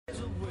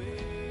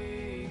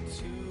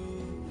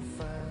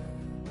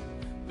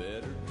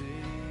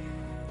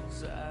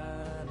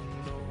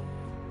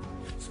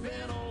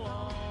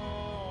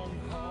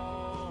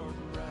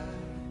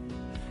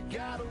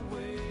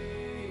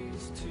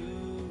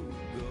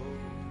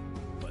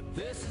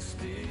This is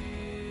still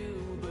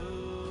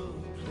the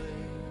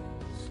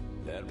place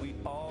that we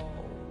all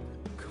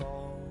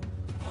call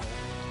home.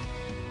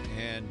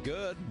 And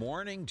good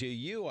morning to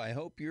you. I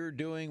hope you're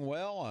doing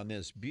well on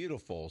this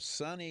beautiful,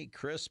 sunny,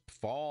 crisp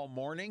fall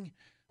morning.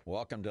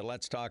 Welcome to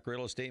Let's Talk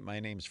Real Estate. My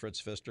name's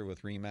Fritz Pfister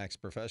with RE/MAX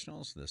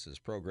Professionals. This is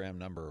program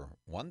number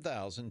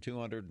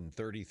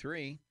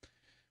 1233.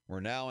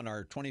 We're now in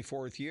our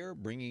 24th year,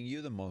 bringing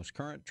you the most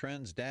current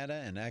trends, data,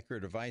 and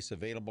accurate advice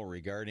available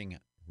regarding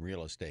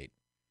real estate.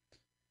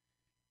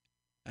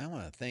 I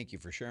want to thank you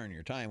for sharing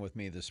your time with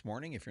me this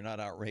morning. If you're not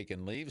out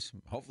raking leaves,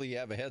 hopefully you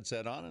have a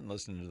headset on and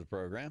listening to the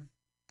program.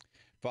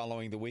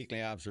 Following the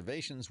weekly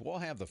observations, we'll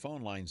have the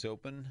phone lines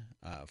open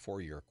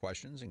for your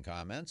questions and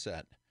comments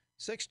at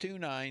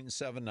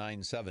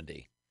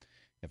 629-7970.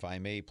 If I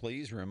may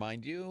please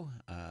remind you,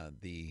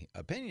 the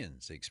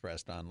opinions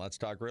expressed on Let's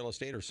Talk Real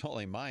Estate are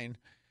solely mine.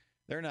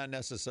 They're not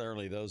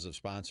necessarily those of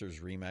sponsors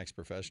RE/MAX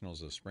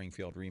Professionals of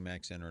Springfield,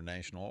 RE/MAX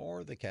International,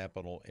 or the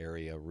Capital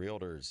Area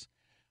Realtors.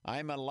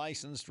 I'm a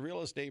licensed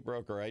real estate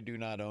broker. I do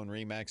not own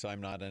RE/MAX.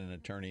 I'm not an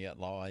attorney at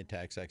law, a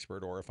tax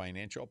expert, or a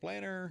financial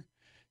planner.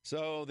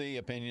 So the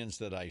opinions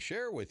that I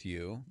share with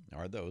you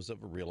are those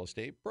of a real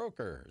estate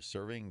broker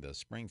serving the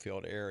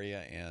Springfield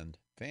area and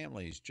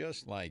families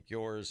just like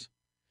yours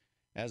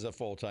as a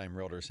full-time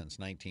realtor since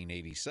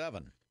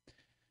 1987.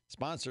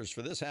 Sponsors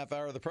for this half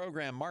hour of the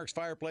program: Mark's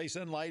Fireplace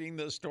and Lighting,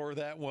 the store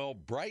that will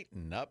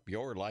brighten up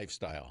your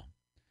lifestyle.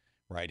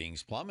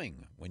 Writings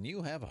Plumbing. When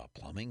you have a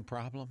plumbing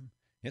problem,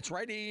 it's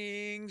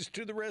Writings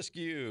to the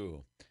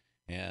rescue.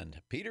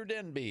 And Peter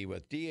Denby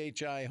with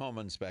DHI Home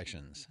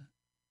Inspections.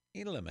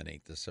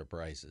 Eliminate the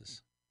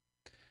surprises.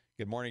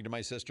 Good morning to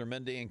my sister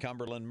Mindy in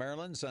Cumberland,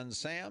 Maryland, son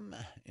Sam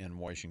in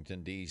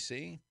Washington,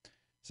 D.C.,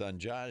 son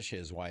Josh,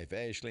 his wife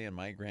Ashley, and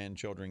my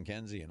grandchildren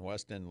Kenzie and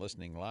Weston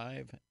listening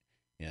live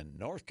in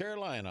North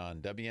Carolina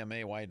on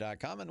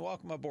WMAY.com. And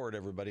welcome aboard,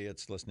 everybody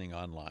that's listening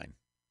online.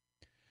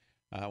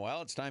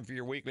 Well, it's time for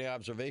your weekly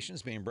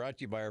observations, being brought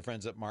to you by our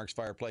friends at Mark's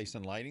Fireplace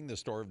and Lighting, the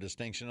store of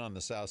distinction on the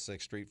South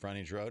 6th Street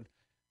frontage road.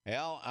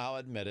 Well, I'll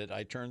admit it,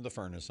 I turned the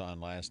furnace on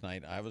last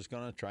night. I was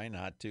going to try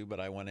not to, but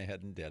I went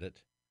ahead and did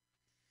it.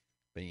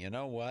 But you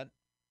know what?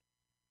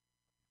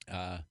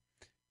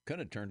 Could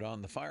have turned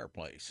on the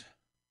fireplace.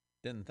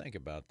 Didn't think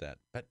about that.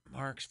 But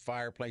Mark's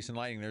Fireplace and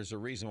Lighting, there's a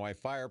reason why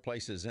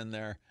fireplace is in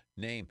their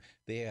name.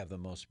 They have the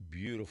most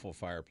beautiful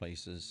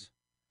fireplaces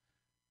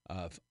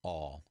of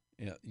all.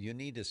 You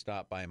need to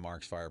stop by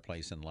Mark's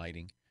Fireplace and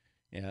Lighting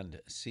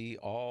and see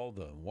all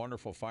the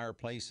wonderful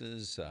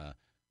fireplaces.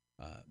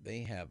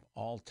 They have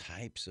all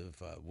types of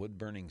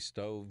wood-burning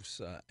stoves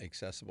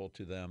accessible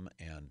to them,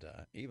 and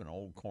even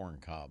old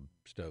corncob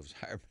stoves.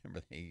 I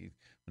remember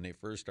when they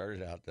first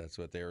started out, that's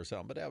what they were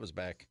selling. But that was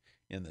back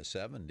in the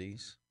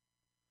 70s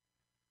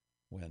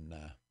when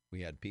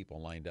we had people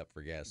lined up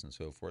for gas and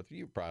so forth.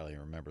 You probably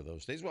remember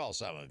those days. Well,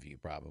 some of you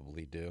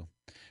probably do.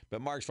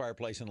 But Mark's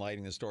Fireplace and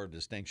Lighting, the store of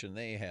distinction,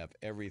 they have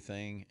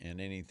everything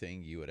and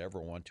anything you would ever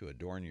want to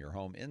adorn your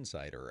home,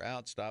 inside or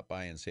out. Stop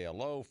by and say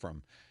hello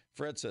from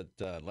Fritz at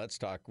Let's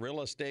Talk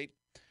Real Estate.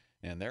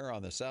 And they're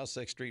on the South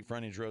 6th Street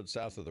frontage road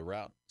south of the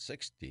Route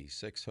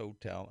 66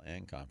 Hotel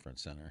and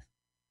Conference Center.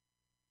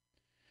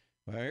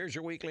 Well, here's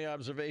your weekly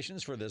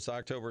observations for this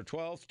October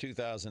 12th,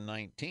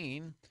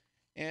 2019.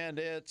 And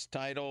it's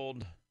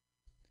titled,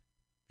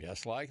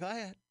 Just Like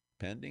That,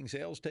 Pending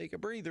Sales Take a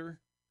Breather.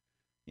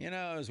 You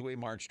know, as we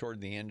march toward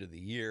the end of the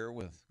year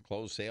with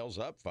closed sales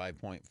up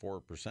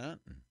 5.4%,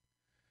 and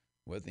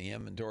with the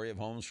inventory of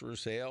homes for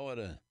sale at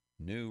a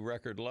new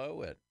record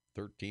low at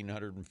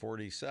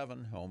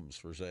 1,347 homes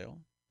for sale.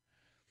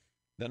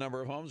 The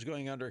number of homes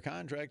going under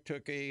contract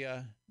took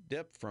a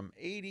dip from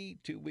 80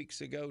 2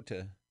 weeks ago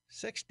to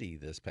 60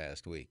 this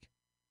past week.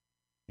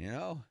 You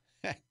know,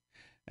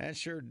 that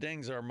sure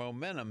dings our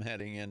momentum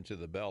heading into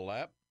the bell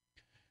lap.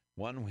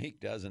 1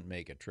 week doesn't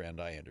make a trend,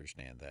 I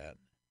understand that.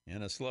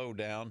 And a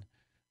slowdown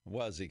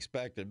was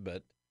expected,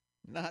 but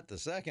not the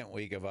second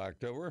week of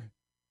October.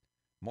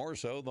 More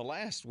so the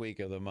last week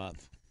of the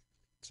month.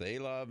 C'est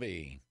la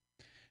vie.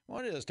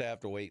 We'll just have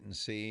to wait and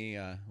see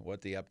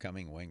what the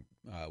upcoming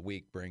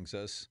week brings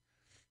us.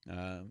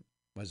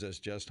 Was this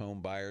just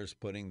home buyers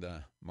putting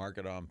the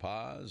market on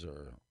pause,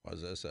 or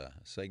was this a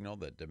signal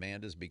that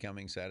demand is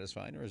becoming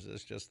satisfied, or is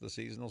this just the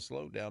seasonal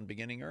slowdown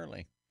beginning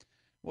early?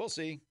 We'll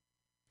see.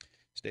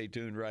 Stay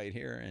tuned right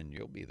here, and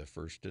you'll be the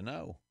first to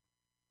know.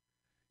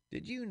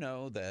 Did you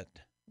know that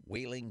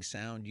wailing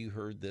sound you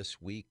heard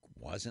this week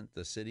wasn't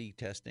the city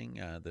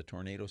testing the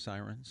tornado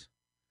sirens?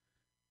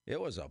 It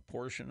was a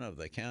portion of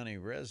the county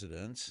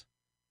residents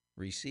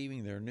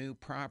receiving their new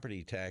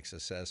property tax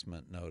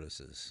assessment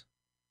notices.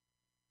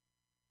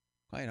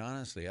 Quite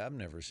honestly, I've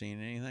never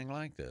seen anything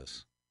like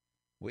this.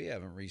 We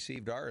haven't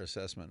received our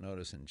assessment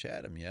notice in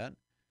Chatham yet.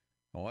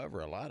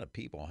 However, a lot of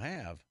people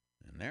have,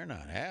 and they're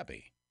not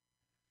happy.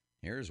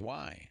 Here's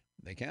why.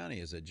 The county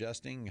is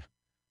adjusting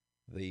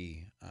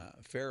the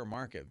fair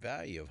market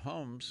value of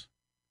homes,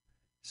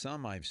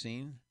 some I've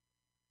seen,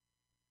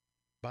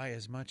 by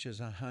as much as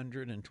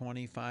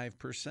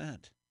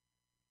 125%.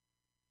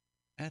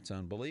 That's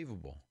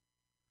unbelievable.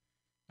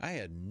 I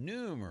had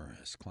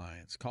numerous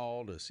clients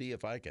call to see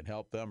if I could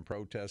help them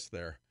protest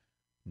their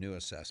new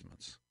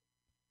assessments.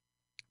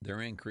 Their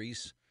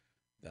increase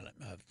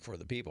for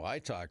the people I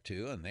talked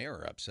to, and they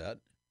were upset,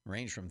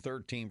 ranged from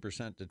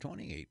 13% to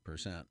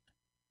 28%.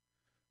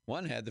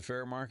 One had the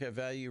fair market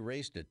value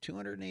raised to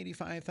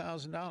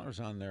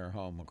 $285,000 on their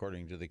home,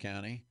 according to the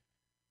county,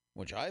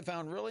 which I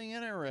found really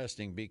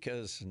interesting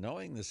because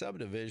knowing the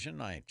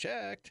subdivision, I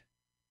checked.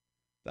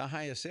 The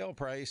highest sale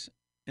price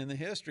in the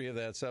history of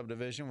that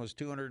subdivision was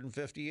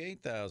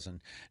 $258,000.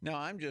 Now,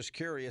 I'm just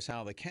curious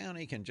how the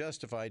county can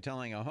justify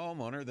telling a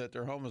homeowner that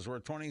their home is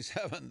worth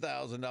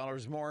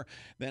 $27,000 more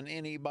than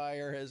any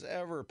buyer has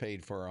ever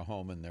paid for a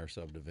home in their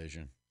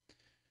subdivision.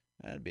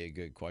 That'd be a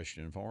good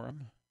question for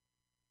them.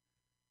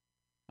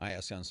 I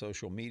asked on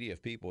social media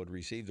if people had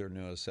received their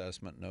new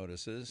assessment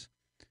notices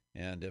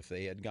and if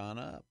they had gone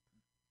up.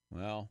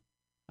 Well,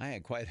 I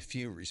had quite a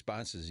few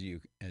responses,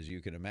 as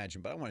you can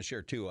imagine, but I want to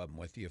share two of them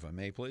with you, if I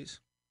may, please.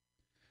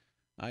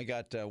 I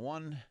got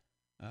one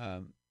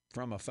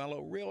from a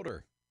fellow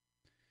realtor.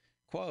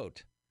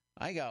 Quote,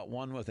 I got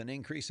one with an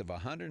increase of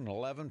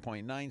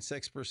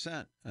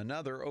 111.96%,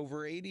 another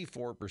over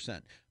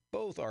 84%.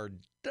 Both are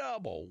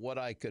double what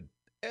I could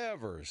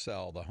ever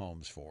sell the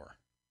homes for.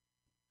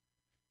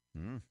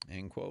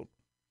 End quote.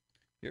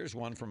 Here's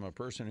one from a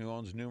person who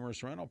owns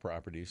numerous rental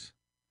properties.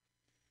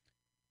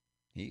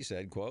 He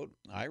said, quote,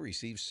 I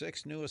received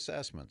 6 new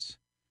assessments.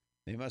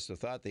 They must have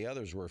thought the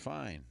others were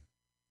fine.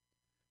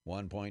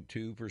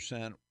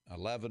 1.2%,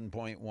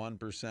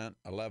 11.1%,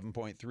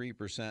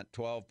 11.3%,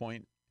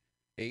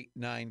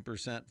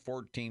 12.89%,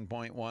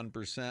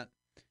 14.1%,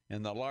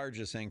 and the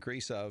largest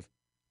increase of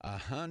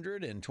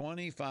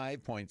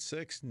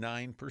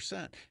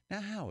 125.69%.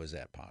 Now, how is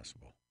that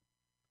possible?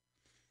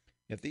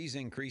 If these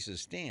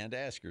increases stand,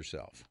 ask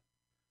yourself,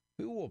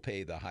 who will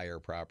pay the higher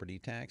property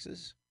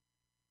taxes?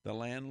 The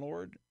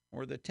landlord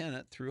or the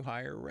tenant through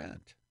higher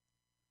rent?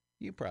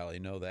 You probably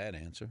know that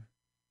answer.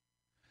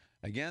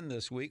 Again,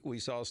 this week we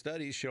saw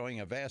studies showing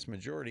a vast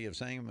majority of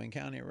Sangamon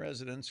County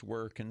residents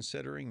were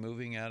considering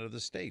moving out of the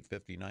state,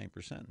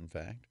 59% in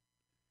fact.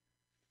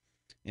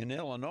 In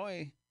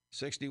Illinois,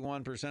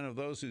 61% of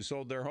those who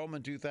sold their home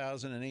in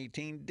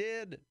 2018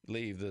 did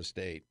leave the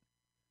state.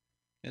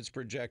 It's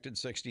projected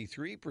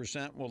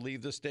 63% will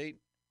leave the state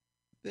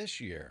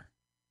this year.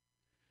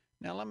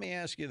 Now, let me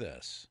ask you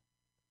this.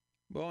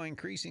 Will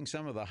increasing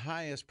some of the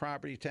highest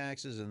property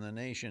taxes in the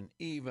nation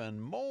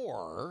even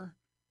more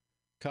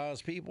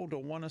cause people to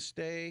want to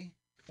stay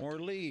or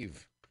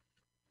leave?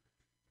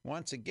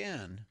 Once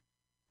again,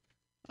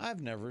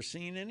 I've never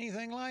seen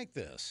anything like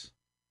this.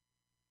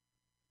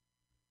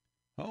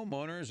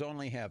 Homeowners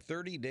only have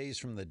 30 days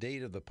from the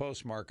date of the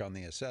postmark on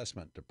the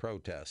assessment to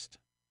protest.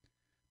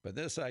 But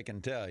this I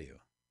can tell you.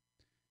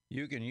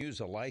 You can use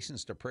a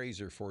licensed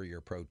appraiser for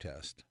your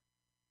protest.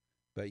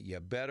 But you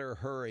better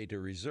hurry to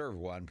reserve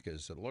one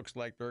because it looks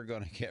like they're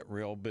going to get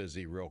real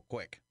busy real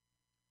quick.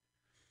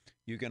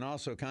 You can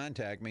also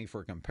contact me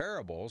for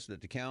comparables that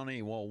the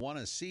county will want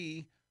to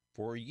see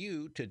for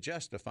you to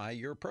justify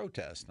your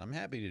protest. I'm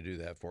happy to do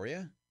that for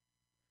you.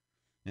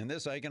 And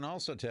this I can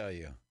also tell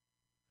you.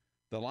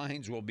 The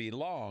lines will be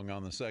long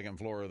on the second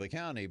floor of the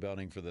county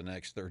building for the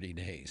next 30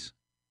 days.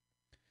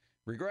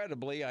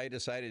 Regrettably, I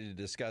decided to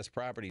discuss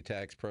property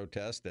tax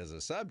protest as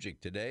a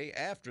subject today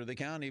after the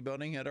county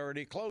building had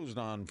already closed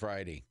on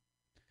Friday.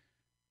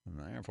 And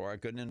therefore, I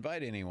couldn't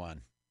invite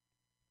anyone.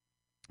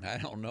 I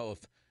don't know if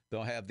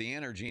they'll have the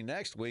energy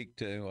next week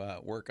to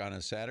work on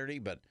a Saturday,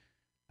 but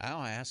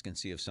I'll ask and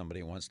see if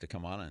somebody wants to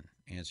come on and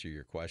answer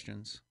your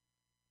questions.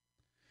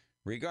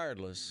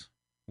 Regardless,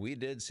 we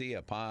did see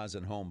a pause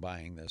in home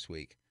buying this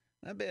week,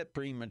 a bit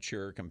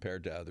premature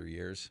compared to other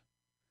years.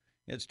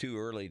 It's too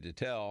early to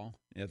tell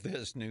if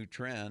this is a new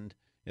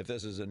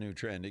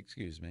trend,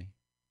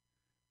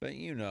 But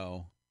you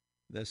know,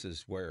 this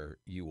is where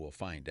you will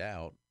find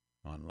out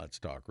on Let's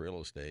Talk Real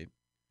Estate.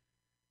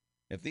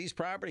 If these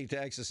property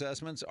tax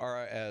assessments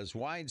are as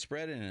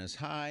widespread and as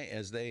high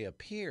as they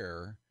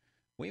appear,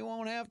 we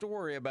won't have to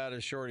worry about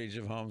a shortage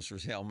of homes for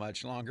sale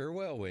much longer,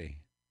 will we?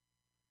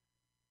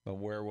 But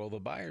where will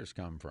the buyers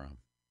come from?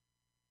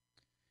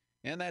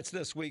 And that's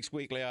this week's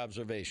Weekly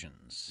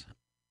Observations.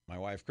 My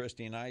wife,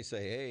 Christy, and I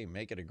say, hey,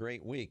 make it a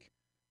great week.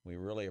 We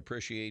really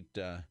appreciate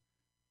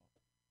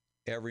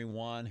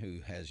everyone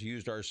who has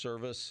used our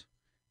service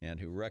and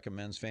who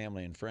recommends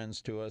family and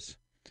friends to us.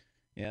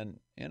 And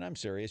I'm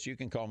serious. You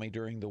can call me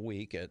during the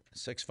week at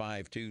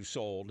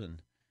 652-SOLD.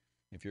 And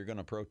if you're going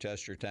to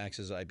protest your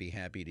taxes, I'd be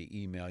happy to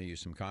email you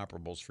some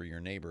comparables for your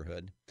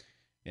neighborhood.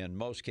 In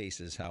most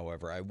cases,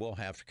 however, I will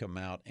have to come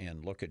out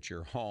and look at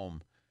your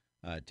home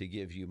to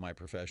give you my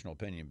professional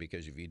opinion,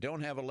 because if you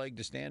don't have a leg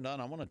to stand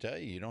on, I want to tell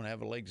you, you don't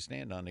have a leg to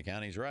stand on. The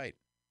county's right.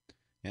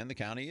 And the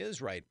county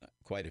is right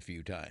quite a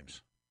few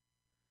times.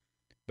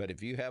 But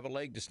if you have a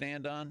leg to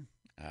stand on,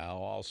 I'll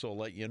also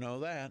let you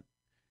know that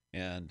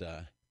and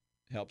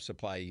help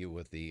supply you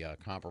with the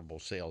comparable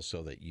sales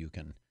so that you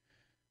can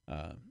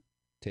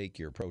take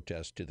your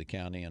protest to the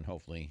county and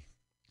hopefully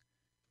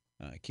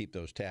keep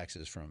those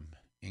taxes from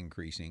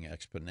increasing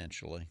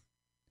exponentially.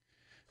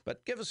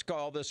 But give us a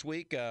call this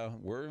week.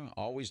 We're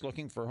always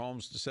looking for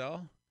homes to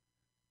sell,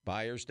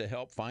 buyers to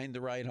help find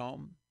the right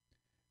home.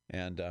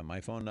 And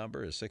my phone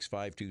number is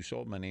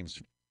 652-SOLD. My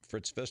name's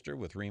Fritz Pfister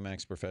with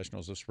RE/MAX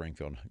Professionals of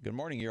Springfield. Good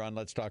morning. You're on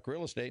Let's Talk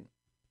Real Estate.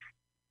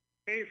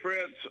 Hey,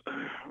 Fritz.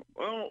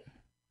 Well,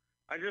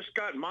 I just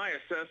got my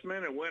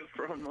assessment. It went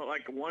from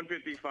like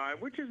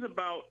 155, which is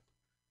about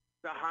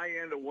the high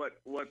end of what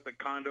the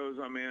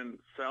condos I'm in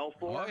sell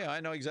for. Oh, yeah, I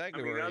know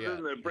exactly where other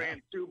than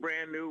the two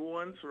brand new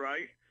ones,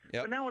 right?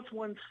 Yep. But now it's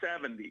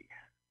 170.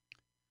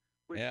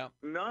 Which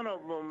none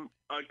of them,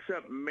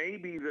 except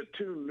maybe the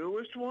two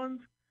newest ones.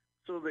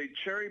 So they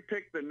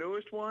cherry-picked the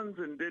newest ones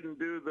and didn't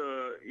do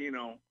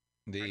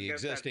the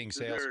existing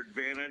sales. Their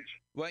advantage.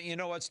 Well, you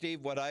know what,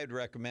 Steve? What I'd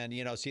recommend,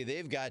 see,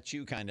 they've got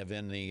you kind of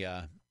in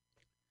the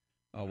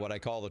what I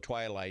call the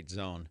twilight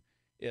zone.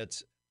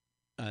 It's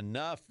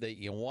enough that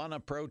you want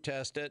to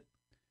protest it,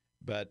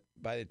 but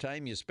by the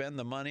time you spend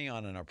the money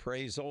on an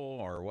appraisal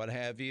or what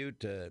have you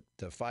to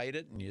fight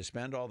it, and you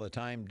spend all the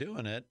time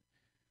doing it,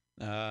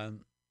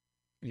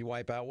 you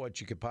wipe out what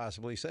you could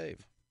possibly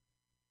save.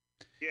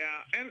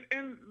 Yeah,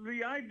 and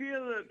the idea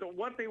that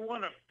what they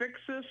want to fix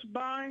this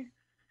by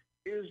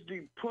is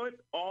to put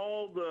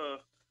all the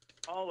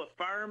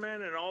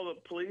firemen and all the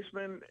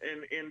policemen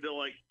into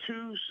like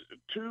two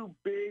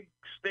big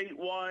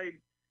statewide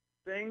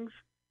things.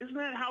 Isn't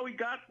that how we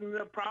got in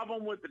the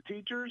problem with the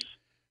teachers'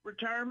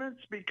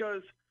 retirements?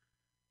 Because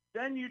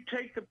then you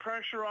take the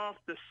pressure off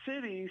the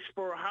cities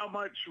for how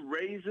much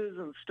raises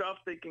and stuff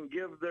they can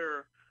give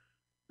their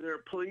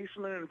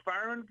policemen and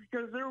firemen,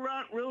 because they're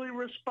not really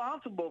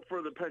responsible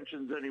for the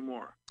pensions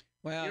anymore.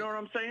 Well, you know what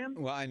I'm saying?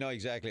 Well, I know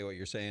exactly what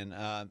you're saying.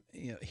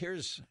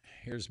 Here's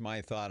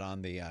my thought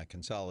on the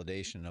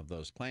consolidation of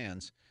those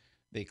plans.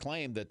 They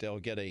claim that they'll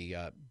get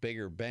a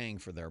bigger bang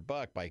for their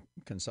buck by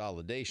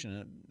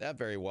consolidation. That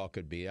very well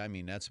could be. I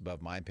mean, that's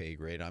above my pay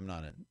grade. I'm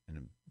not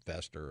an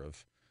investor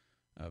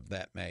of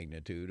that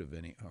magnitude of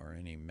any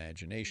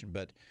imagination,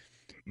 but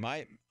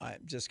I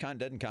just kind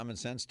of doesn't common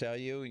sense tell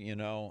you,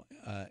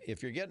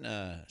 if you're getting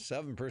a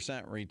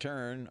 7%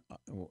 return,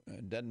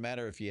 it doesn't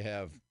matter if you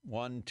have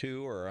 1,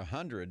 2, or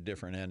 100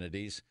 different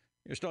entities,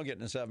 you're still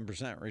getting a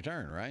 7%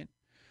 return, right?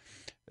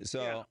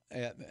 So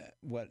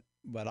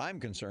what I'm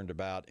concerned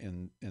about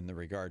in the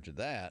regard to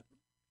that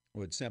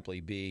would simply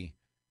be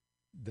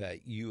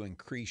that you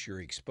increase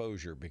your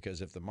exposure,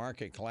 because if the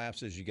market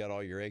collapses, you got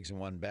all your eggs in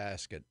one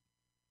basket.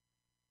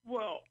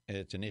 Well,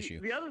 it's an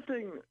issue. The other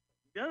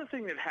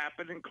thing that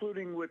happened,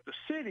 including with the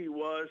city,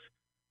 was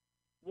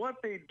what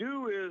they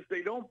do is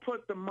they don't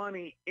put the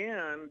money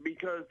in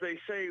because they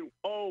say,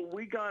 oh,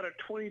 we got a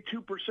 22%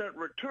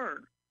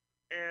 return.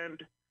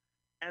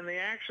 And they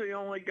actually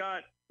only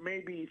got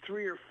maybe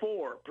 3 or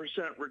 4%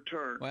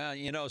 return.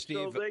 Well, Steve,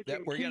 so they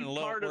can we're getting a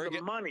little part of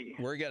the money.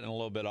 We're getting a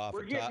little bit off.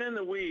 We're getting in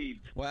the weeds.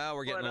 Well,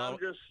 we're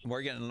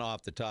getting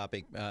off the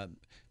topic.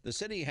 The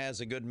city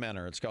has a good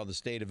mentor. It's called the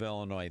state of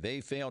Illinois.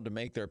 They failed to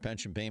make their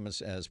pension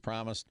payments as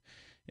promised,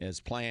 as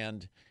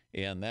planned,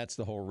 and that's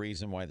the whole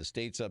reason why the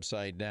state's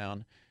upside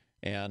down.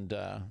 And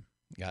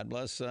God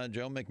bless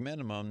Joe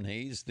McMinimum.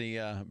 He's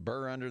the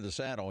burr under the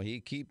saddle. He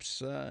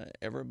keeps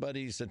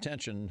everybody's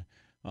attention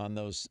on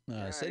those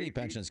city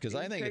pensions, because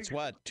I think it's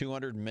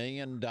 $200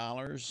 million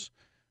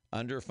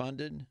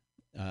underfunded.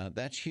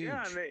 That's huge.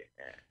 Yeah,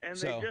 and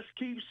they just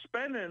keep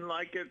spending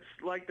like it's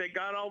like they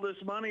got all this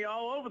money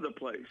all over the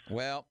place.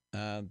 Well,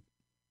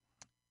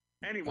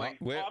 anyway,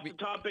 off the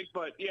topic,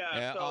 but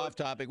so off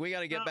topic. We got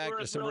to get back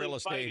to some real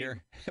estate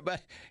here,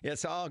 but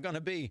it's all going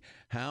to be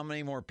how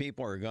many more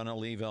people are going to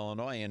leave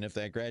Illinois, and if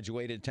that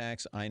graduated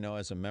tax, I know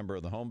as a member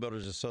of the Home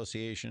Builders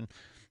Association,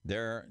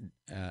 they're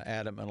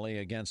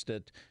adamantly against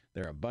it.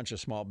 There are a bunch of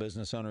small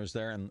business owners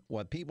there, and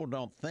what people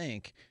don't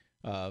think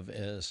of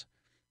is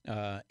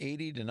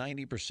 80 to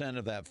 90%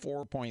 of that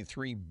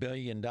 $4.3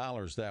 billion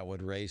that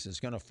would raise is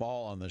going to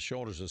fall on the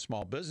shoulders of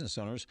small business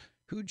owners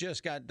who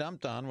just got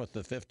dumped on with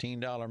the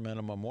 $15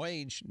 minimum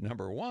wage,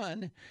 number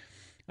one,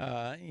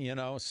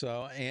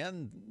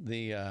 and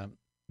the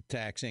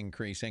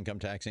income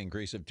tax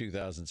increase of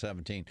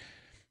 2017.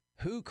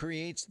 Who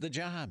creates the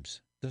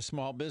jobs? The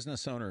small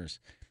business owners.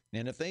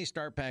 And if they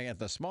if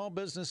the small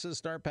businesses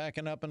start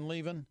packing up and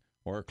leaving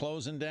or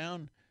closing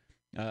down,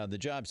 the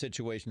job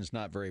situation is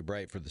not very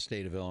bright for the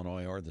state of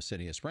Illinois or the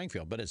city of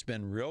Springfield. But it's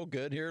been real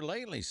good here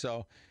lately.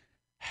 So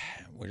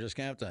we're just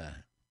going to have to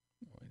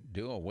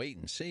do a wait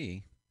and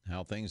see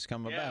how things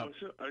come about.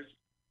 I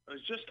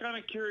was just kind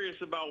of curious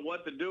about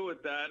what to do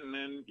with that. And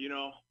then,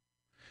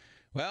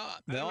 Well,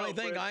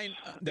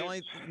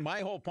 my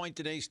whole point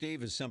today,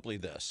 Steve, is simply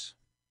this.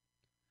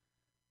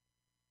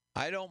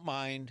 I don't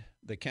mind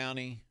the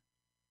county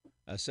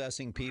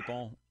assessing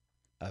people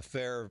a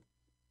fair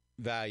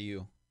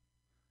value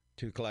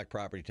to collect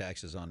property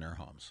taxes on their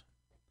homes.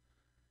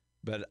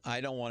 But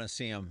I don't want to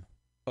see them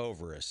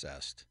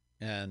overassessed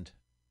and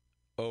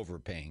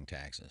overpaying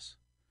taxes.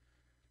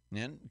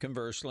 And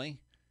conversely,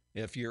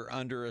 if you're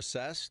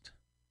underassessed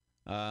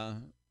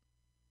and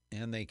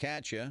they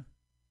catch you,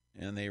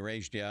 and they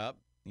raised you up,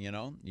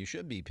 you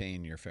should be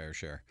paying your fair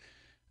share.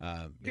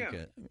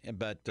 Yeah.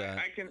 But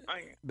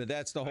but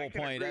that's the whole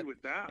point. Agree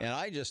with that.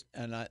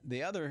 And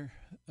the other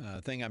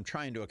thing I'm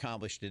trying to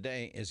accomplish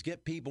today is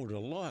get people to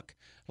look.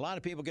 A lot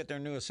of people get their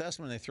new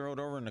assessment, they throw it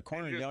over in the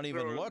corner, and don't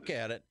even look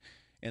at it,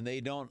 and they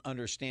don't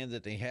understand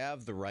that they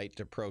have the right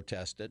to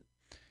protest it,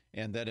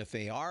 and that if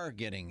they are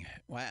getting,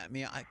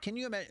 can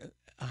you imagine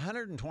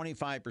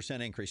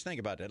 125% increase? Think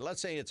about that.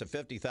 Let's say it's a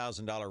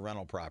 $50,000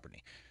 rental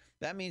property.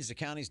 That means the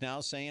county's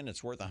now saying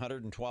it's worth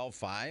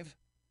 $112,500.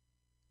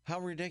 How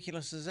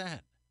ridiculous is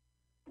that?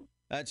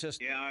 That's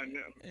just, yeah, I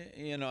know.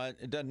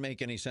 It doesn't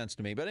make any sense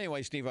to me. But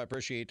anyway, Steve, I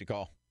appreciate the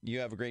call. You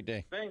have a great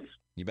day. Thanks.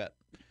 You bet.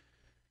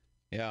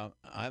 Yeah,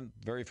 I'm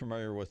very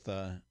familiar with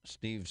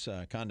Steve's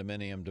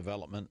condominium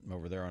development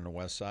over there on the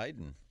west side,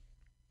 and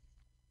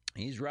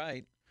he's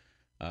right.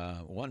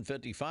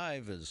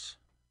 155 is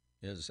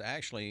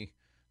actually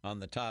on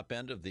the top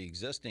end of the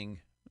existing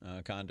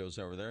condos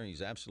over there.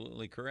 He's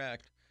absolutely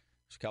correct.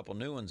 There's a couple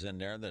new ones in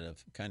there that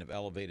have kind of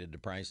elevated the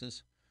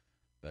prices.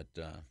 But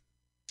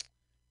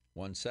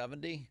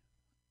 170,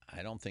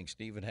 I don't think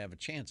Steve would have a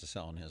chance of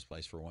selling his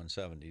place for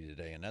 170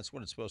 today, and that's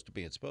what it's supposed to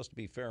be. It's supposed to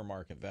be fair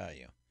market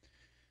value,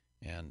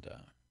 and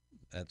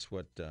that's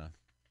what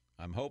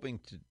I'm hoping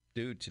to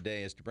do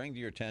today is to bring to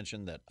your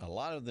attention that a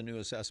lot of the new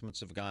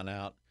assessments have gone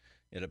out.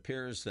 It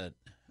appears that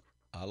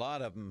a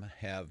lot of them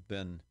have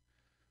been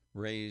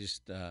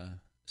raised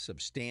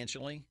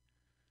substantially.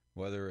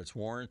 Whether it's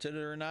warranted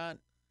or not,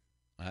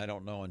 I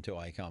don't know until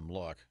I come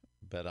look.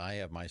 But I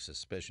have my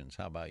suspicions.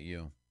 How about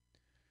you?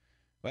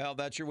 Well,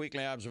 that's your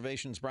weekly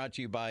observations brought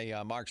to you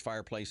by Mark's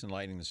Fireplace and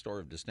Lighting, the store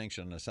of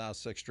distinction on the South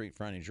 6th Street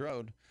Frontage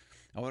Road.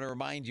 I want to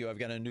remind you I've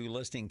got a new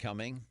listing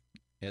coming.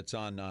 It's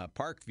on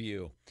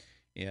Parkview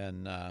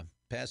in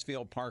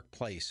Passfield Park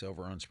Place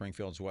over on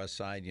Springfield's west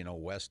side,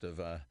 west of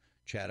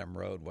Chatham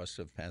Road, west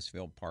of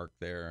Passfield Park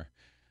there.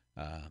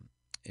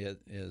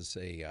 It is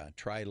a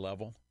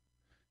tri-level,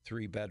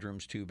 3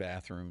 bedrooms, 2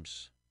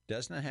 bathrooms.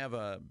 Doesn't have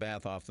a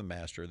bath off the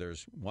master.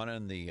 There's one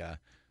in the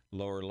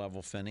lower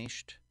level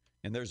finished,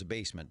 and there's a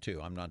basement too.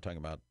 I'm not talking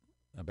about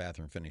a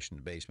bathroom finished in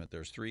the basement.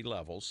 There's 3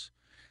 levels.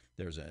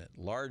 There's a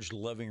large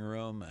living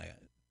room, a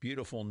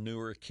beautiful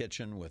newer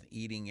kitchen with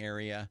eating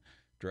area,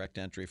 direct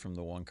entry from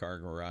the one-car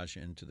garage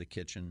into the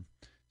kitchen,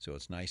 so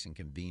it's nice and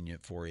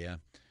convenient for you.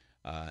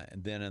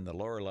 And then in the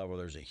lower level,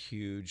 there's a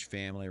huge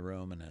family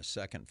room and a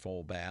second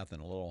full bath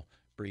and a little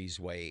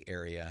breezeway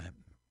area,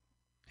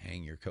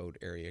 hang your coat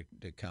area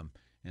to come,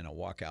 and a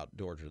walkout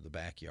door to the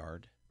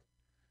backyard.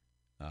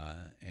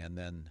 And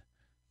then,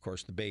 of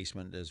course, the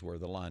basement is where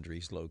the laundry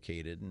is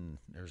located, and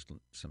there's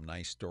some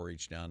nice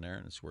storage down there,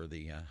 and it's where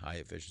the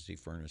high-efficiency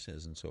furnace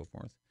is and so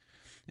forth.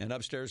 And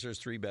upstairs, there's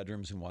 3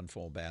 bedrooms and 1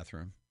 full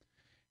bathroom.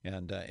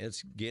 And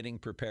it's getting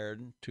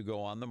prepared to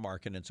go on the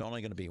market. It's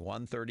only going to be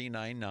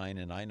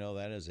 $139,900, and I know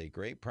that is a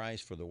great price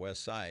for the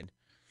west side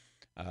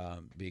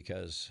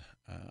because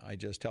I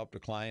just helped a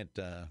client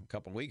a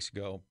couple of weeks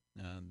ago.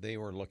 They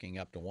were looking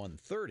up to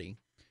 $130,000.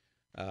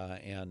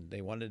 And they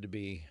wanted to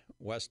be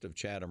west of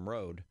Chatham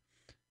Road.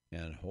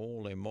 And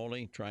holy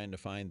moly, trying to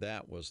find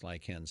that was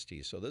like hen's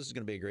teeth. So this is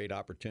going to be a great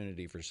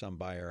opportunity for some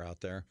buyer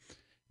out there.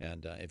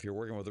 And if you're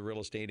working with a real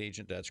estate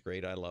agent, that's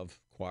great. I love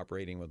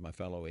cooperating with my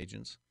fellow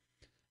agents.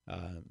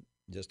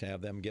 Just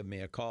have them give me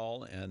a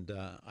call, and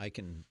I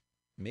can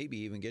maybe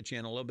even get you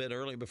in a little bit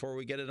early before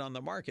we get it on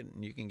the market,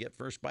 and you can get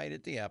first bite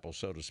at the apple,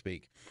 so to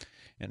speak.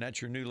 And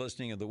that's your new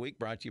listing of the week,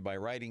 brought to you by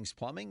Writings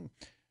Plumbing.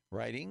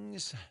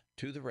 Writings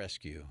to the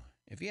rescue.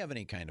 If you have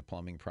any kind of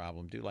plumbing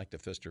problem, do like the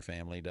Pfister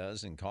family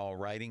does and call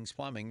Writings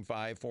Plumbing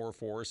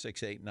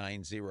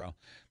 544-6890,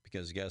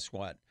 because guess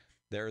what?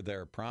 They're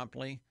there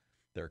promptly,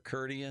 they're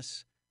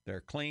courteous, they're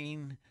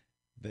clean,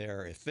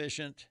 they're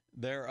efficient,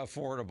 they're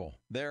affordable.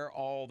 They're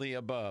all the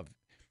above.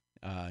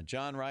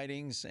 John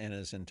Writings and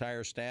his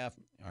entire staff,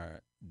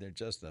 they're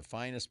just the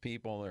finest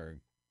people.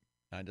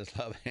 I just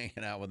love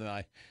hanging out with them.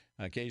 I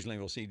occasionally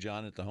will see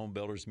John at the home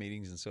builders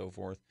meetings and so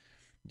forth.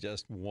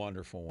 Just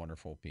wonderful,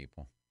 wonderful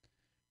people.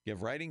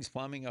 Give Writings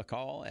Plumbing a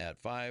call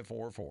at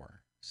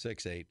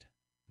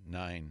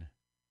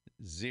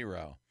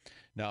 544-6890.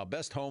 Now,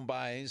 best home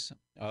buys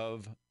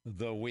of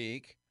the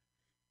week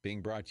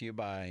being brought to you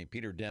by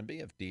Peter Denby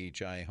of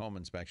DHI Home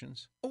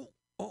Inspections. Oh,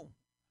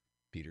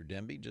 Peter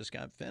Denby just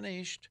got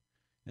finished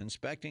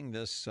inspecting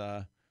this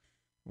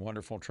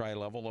wonderful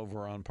tri-level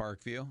over on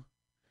Parkview.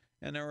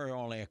 And there were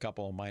only a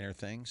couple of minor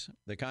things.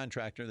 The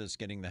contractor that's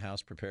getting the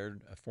house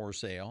prepared for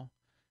sale.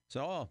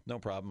 So, no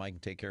problem. I can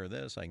take care of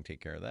this. I can take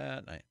care of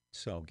that.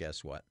 So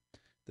guess what?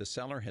 The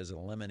seller has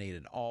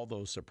eliminated all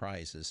those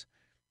surprises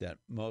that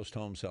most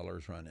home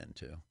sellers run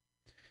into.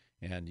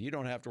 And you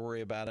don't have to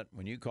worry about it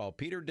when you call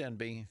Peter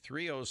Denby,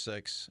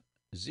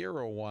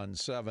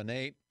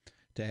 306-0178,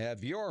 to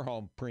have your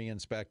home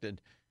pre-inspected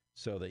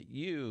so that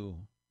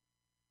you,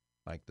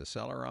 like the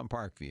seller on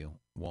Parkview,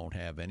 won't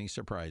have any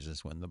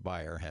surprises when the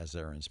buyer has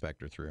their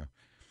inspector through.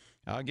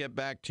 I'll get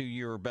back to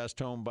your best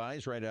home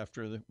buys right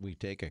after we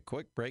take a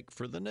quick break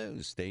for the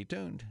news. Stay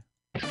tuned.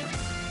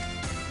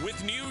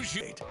 with news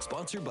you...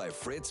 Sponsored by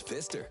Fritz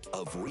Pfister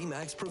of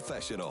RE/MAX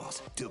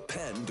Professionals.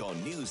 Depend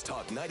on News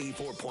Talk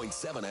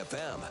 94.7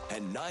 FM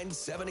and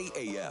 970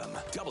 AM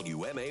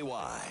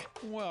WMAY.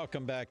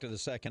 Welcome back to the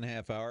second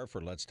half hour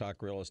for Let's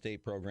Talk Real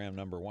Estate program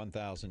number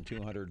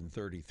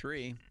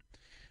 1233.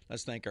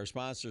 Let's thank our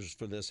sponsors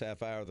for this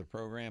half hour of the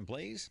program,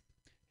 please.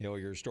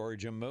 Hillier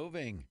Storage and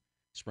Moving,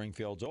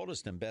 Springfield's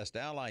oldest and best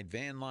allied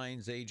van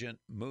lines agent,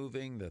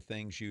 moving the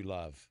things you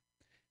love.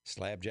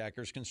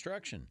 Slabjackers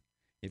Construction.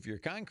 If your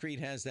concrete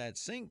has that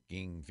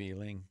sinking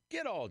feeling,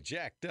 get all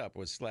jacked up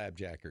with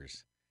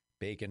Slabjackers.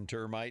 Bacon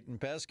Termite and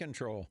Pest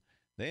Control.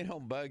 They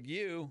don't bug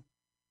you,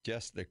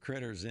 just the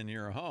critters in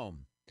your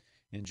home.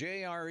 And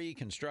JRE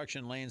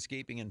Construction,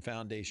 Landscaping, and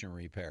Foundation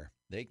Repair.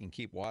 They can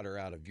keep water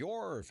out of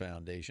your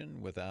foundation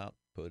without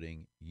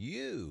putting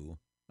you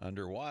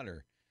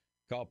underwater.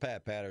 Call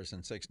Pat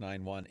Patterson,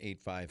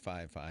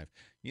 691-8555.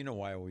 You know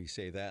why we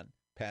say that?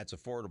 Pat's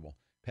affordable.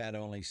 Pat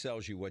only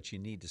sells you what you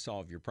need to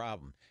solve your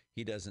problem.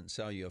 He doesn't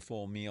sell you a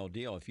full meal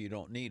deal if you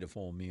don't need a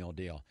full meal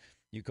deal.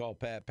 You call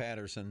Pat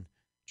Patterson,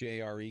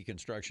 JRE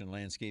Construction,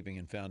 Landscaping,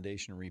 and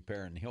Foundation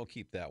Repair, and he'll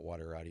keep that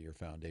water out of your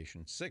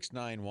foundation.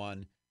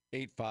 691-8555.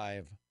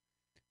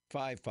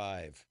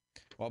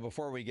 Well,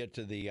 before we get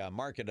to the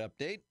market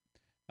update,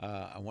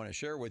 I want to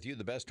share with you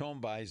the best home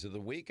buys of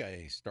the week.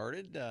 I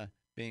started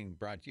being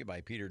brought to you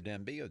by Peter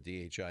Denby of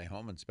DHI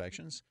Home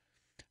Inspections.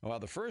 Well,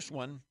 the first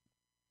one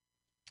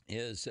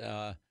is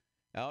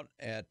out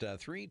at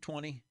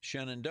 320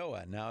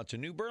 Shenandoah. Now, it's a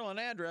New Berlin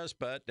address,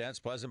 but that's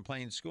Pleasant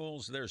Plains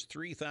Schools. There's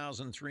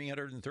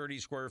 3,330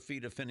 square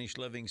feet of finished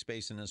living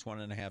space in this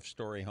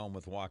 1.5-story home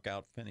with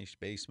walkout finished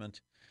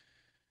basement.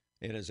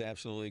 It is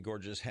absolutely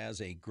gorgeous,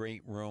 has a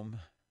great room,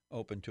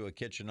 open to a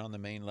kitchen on the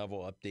main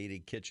level,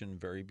 updated kitchen,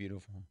 very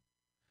beautiful.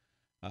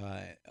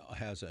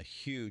 Has a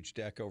huge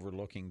deck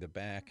overlooking the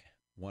back,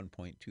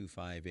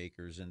 1.25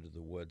 acres into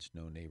the woods,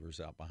 no neighbors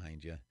out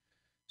behind you.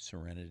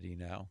 Serenity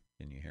now.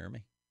 Can you hear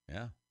me?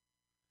 Yeah.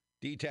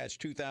 Detached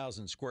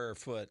 2,000 square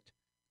foot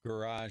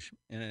garage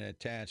and an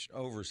attached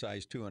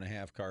oversized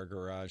 2.5-car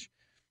garage.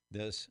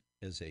 This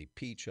is a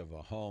peach of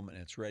a home, and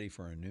it's ready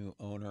for a new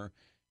owner.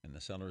 And the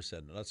seller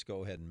said, let's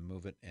go ahead and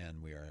move it.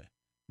 And we are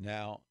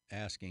now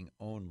asking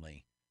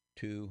only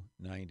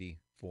 $294,900,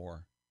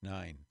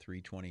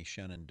 320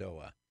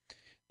 Shenandoah.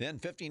 Then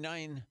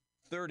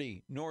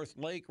 5930 North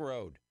Lake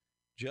Road,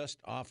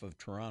 just off of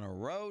Toronto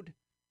Road.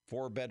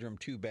 4-bedroom,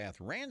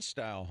 2-bath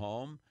ranch-style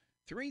home,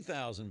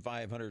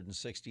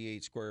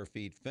 3,568 square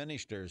feet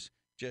finished. There's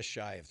just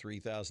shy of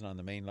 3,000 on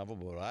the main level.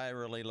 But what I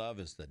really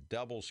love is the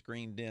double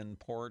screened-in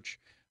porch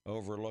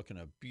overlooking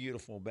a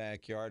beautiful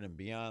backyard, and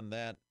beyond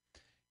that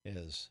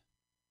is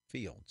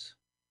fields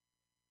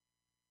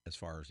as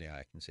far as the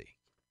eye can see.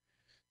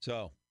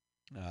 So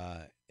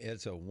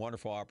it's a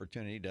wonderful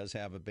opportunity. It does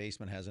have a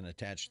basement, has an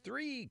attached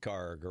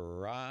 3-car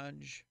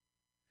garage,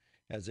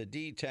 has a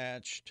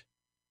detached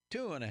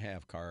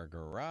 2.5-car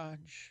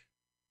garage,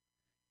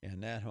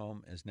 and that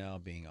home is now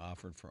being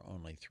offered for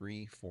only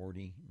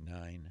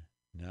 $349,900.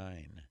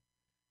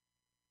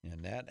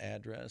 And that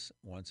address,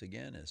 once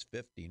again, is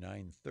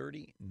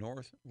 5930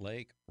 North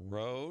Lake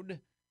Road,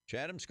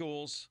 Chatham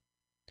Schools,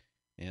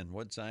 in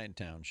Woodside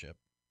Township.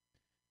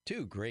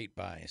 2 great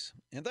buys.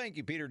 And thank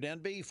you, Peter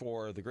Denby,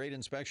 for the great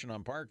inspection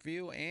on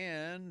Parkview,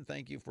 and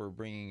thank you for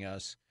bringing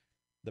us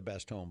the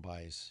best home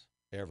buys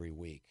every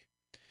week.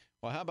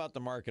 Well, how about the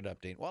market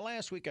update? Well,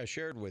 last week I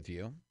shared with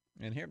you,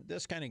 and here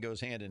this kind of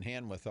goes hand in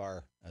hand with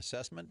our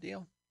assessment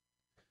deal.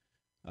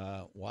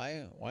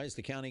 Why is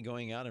the county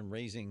going out and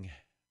raising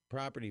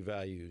property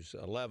values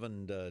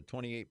 11 to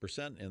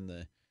 28% in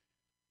the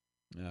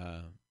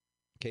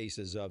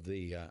cases of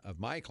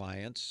my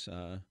clients?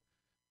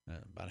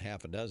 About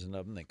half a dozen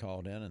of them, they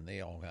called in and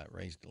they all got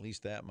raised at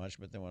least that much.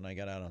 But then when I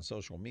got out on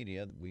social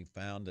media, we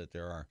found that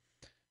there are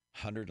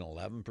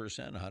 111%,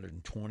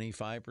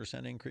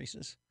 125%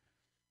 increases.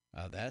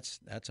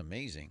 That's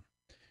amazing.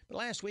 But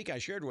last week I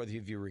shared with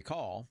you, if you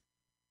recall,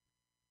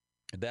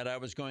 that I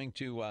was going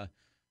to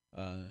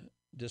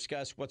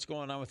discuss what's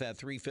going on with that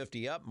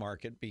 350 up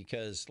market,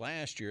 because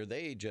last year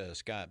they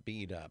just got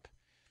beat up.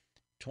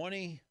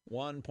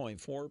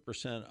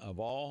 21.4% of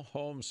all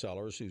home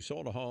sellers who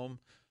sold a home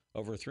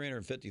over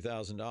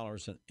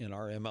 $350,000 in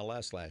our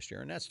MLS last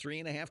year, and that's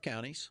 3.5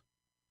 counties,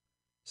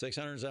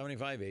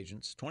 675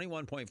 agents,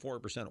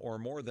 21.4% or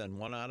more than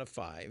 1 out of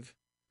 5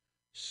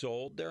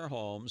 sold their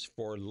homes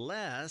for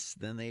less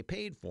than they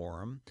paid for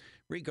them,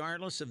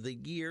 regardless of the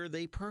year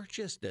they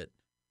purchased it.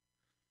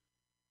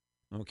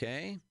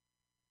 Okay?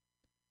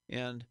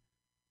 And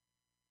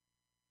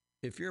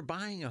if you're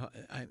buying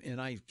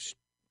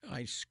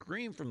I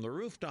scream from the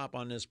rooftop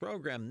on this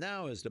program,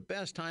 now is the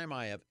best time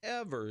I have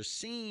ever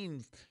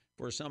seen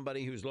for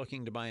somebody who's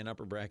looking to buy an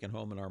upper bracket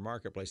home in our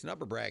marketplace. An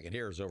upper bracket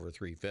here is over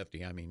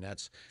 $350,000. I mean,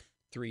 that's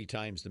 3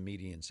 times the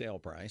median sale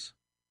price.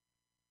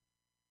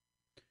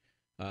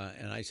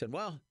 And I said,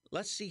 well,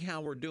 let's see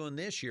how we're doing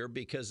this year,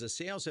 because the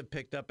sales have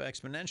picked up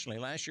exponentially.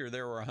 Last year,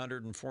 there were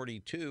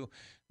 142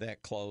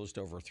 that closed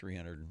over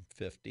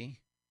 $350,000.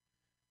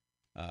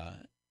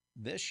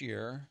 this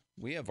year,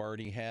 we have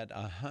already had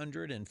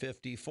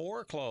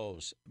 154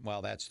 close.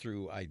 Well, that's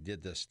through, I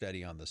did this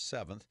study on the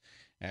 7th.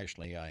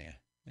 Actually, I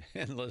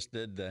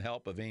enlisted the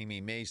help of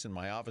Amy Mason,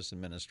 my office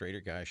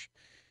administrator. Gosh,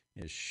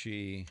 is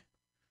she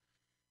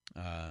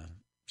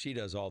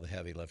does all the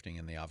heavy lifting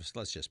in the office.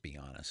 Let's just be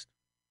honest.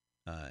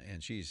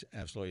 And she's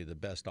absolutely the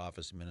best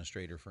office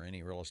administrator for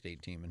any real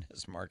estate team in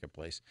this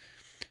marketplace.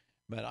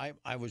 But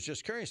I was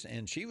just curious,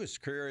 and she was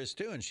curious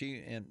too.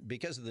 And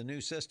because of the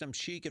new system,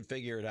 she could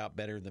figure it out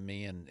better than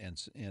me.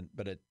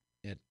 But it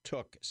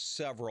took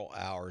several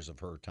hours of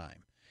her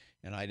time,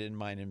 and I didn't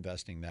mind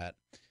investing that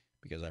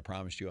because I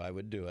promised you I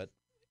would do it.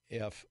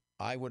 If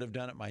I would have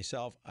done it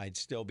myself, I'd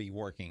still be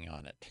working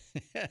on it,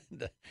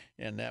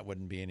 and that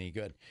wouldn't be any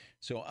good.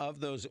 So of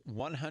those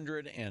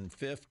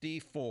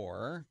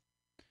 154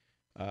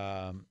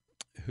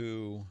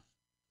 who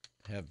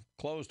have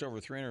closed over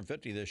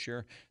 350 this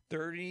year,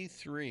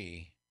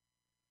 33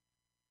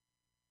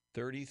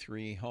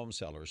 home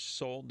sellers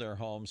sold their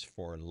homes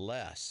for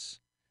less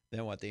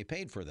than what they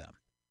paid for them,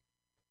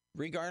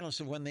 regardless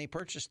of when they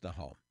purchased the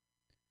home.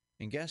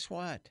 And guess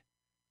what?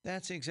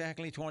 That's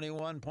exactly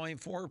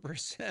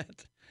 21.4%.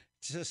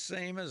 It's the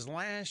same as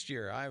last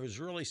year. I was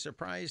really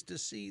surprised to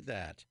see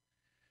that.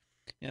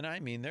 And I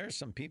mean, there's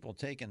some people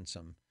taking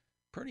some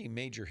pretty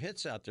major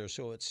hits out there,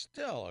 so it's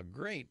still a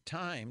great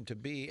time to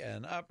be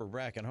an upper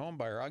bracket home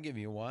buyer. I'll give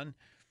you one.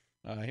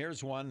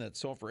 Here's one that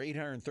sold for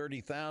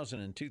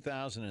 $830,000 in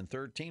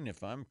 2013.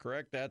 If I'm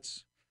correct,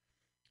 that's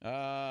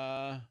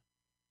 6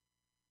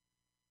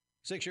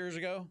 years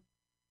ago.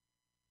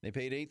 They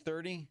paid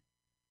 $830,000,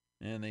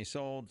 and they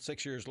sold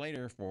 6 years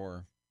later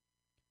for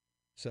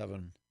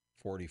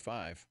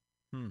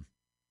 $745,000.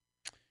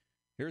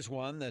 Here's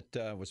one that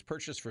was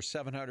purchased for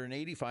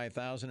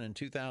 $785,000 in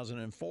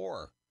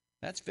 2004.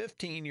 That's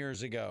 15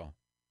 years ago.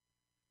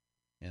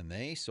 And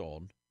they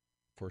sold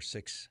for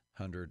 $655,000,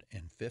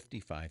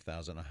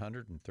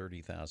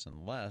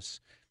 $130,000 less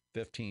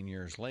 15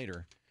 years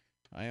later.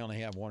 I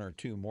only have one or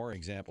two more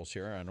examples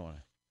here.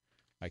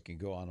 I can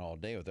go on all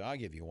day with it. I'll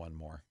give you one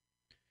more.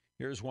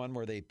 Here's one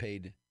where they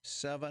paid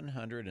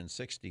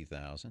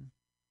 $760,000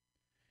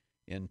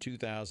 in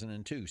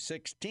 2002,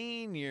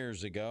 16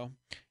 years ago,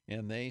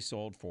 and they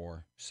sold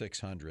for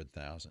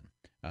 $600,000.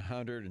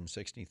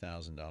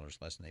 $160,000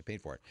 less than they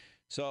paid for it.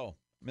 So,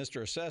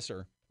 Mr.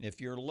 Assessor,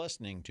 if you're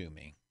listening to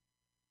me,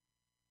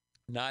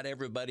 not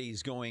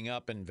everybody's going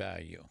up in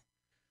value,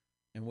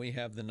 and we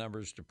have the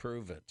numbers to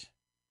prove it.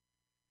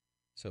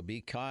 So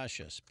be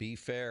cautious, be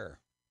fair.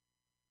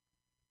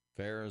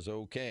 Fair is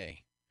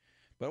okay.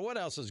 But what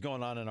else is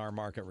going on in our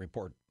market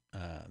report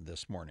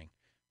this morning?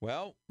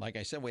 Well, like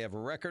I said, we have a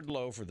record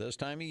low for this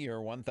time of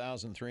year,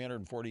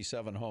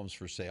 1,347 homes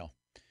for sale.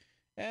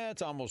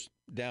 It's almost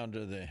down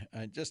to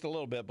just a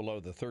little bit below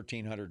the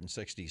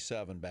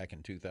 1,367 back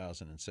in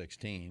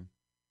 2016.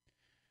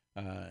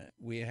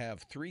 We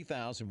have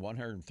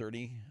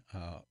 3,130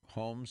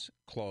 homes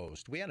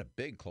closed. We had a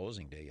big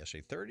closing day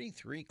yesterday.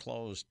 33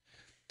 closed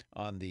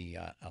on the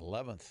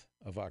 11th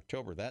of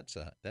October. That's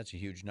a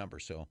huge number.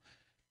 So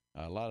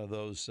a lot of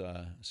those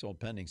sold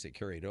pendings that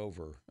carried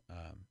over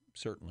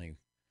certainly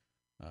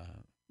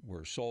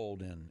were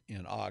sold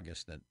in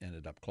August that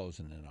ended up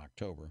closing in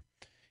October.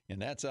 And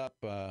that's up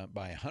by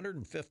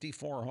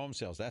 154 home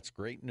sales. That's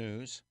great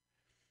news.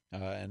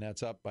 And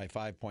that's up by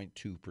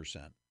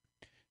 5.2%.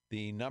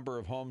 The number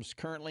of homes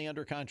currently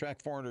under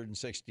contract,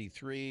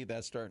 463.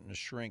 That's starting to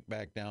shrink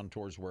back down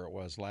towards where it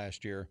was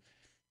last year,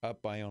 up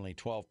by only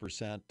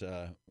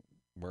 12%,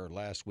 where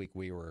last week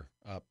we were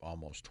up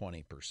almost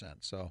 20%.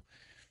 So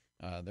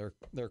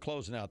they're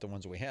closing out the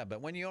ones we have.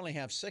 But when you only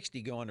have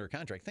 60 go under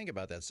contract, think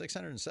about that.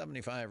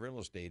 675 real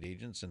estate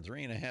agents in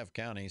 3.5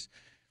 counties,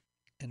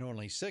 and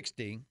only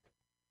 60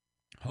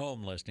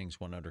 home listings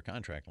went under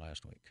contract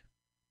last week.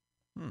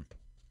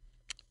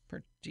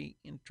 Pretty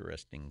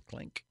interesting,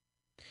 Clink.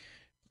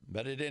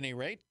 But at any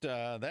rate,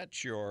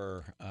 that's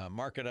your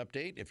market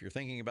update. If you're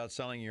thinking about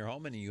selling your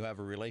home and you have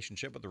a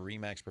relationship with a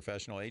RE/MAX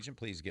professional agent,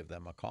 please give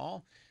them a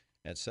call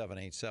at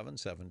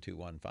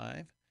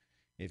 787-7215.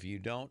 If you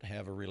don't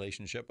have a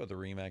relationship with a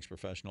RE/MAX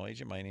professional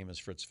agent, my name is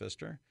Fritz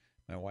Pfister.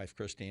 My wife,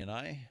 Christy, and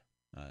I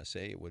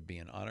say it would be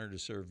an honor to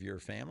serve your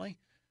family.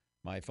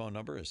 My phone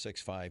number is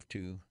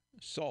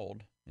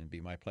 652-SOLD, and it'd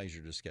be my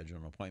pleasure to schedule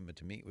an appointment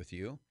to meet with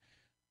you.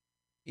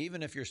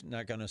 Even if you're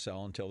not going to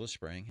sell until the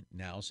spring,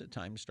 now's the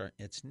time to start.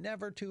 It's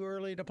never too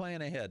early to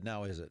plan ahead,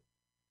 now is it?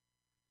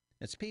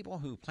 It's people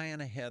who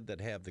plan ahead that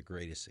have the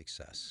greatest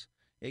success.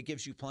 It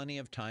gives you plenty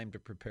of time to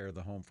prepare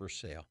the home for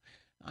sale.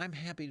 I'm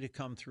happy to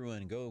come through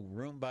and go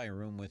room by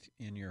room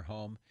in your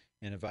home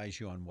and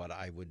advise you on what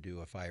I would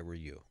do if I were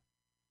you.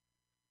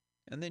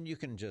 And then you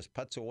can just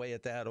putz away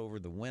at that over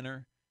the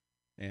winter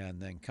and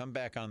then come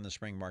back on the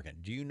spring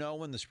market. Do you know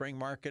when the spring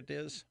market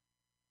is?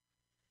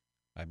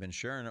 I've been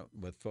sharing it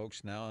with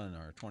folks now in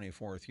our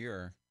 24th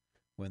year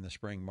when the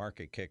spring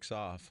market kicks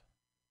off,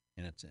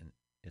 and it's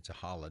a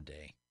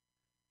holiday,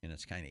 and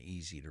it's kind of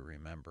easy to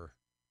remember,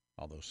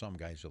 although some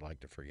guys would like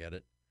to forget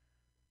it.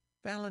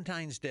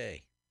 Valentine's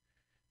Day.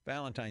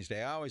 Valentine's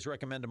Day. I always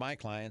recommend to my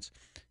clients,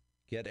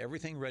 get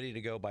everything ready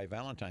to go by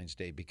Valentine's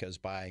Day, because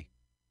by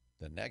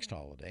the next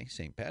holiday,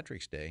 St.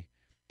 Patrick's Day,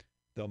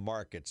 the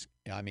market's,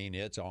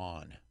 it's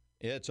on.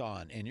 It's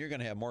on. And you're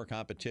going to have more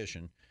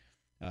competition,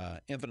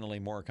 infinitely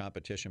more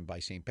competition by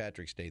St.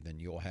 Patrick's Day than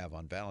you'll have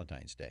on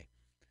Valentine's Day.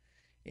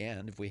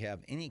 And if we have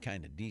any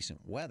kind of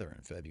decent weather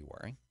in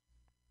February,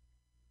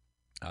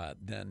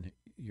 then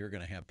you're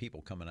going to have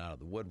people coming out of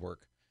the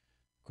woodwork,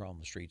 crawling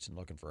the streets and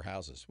looking for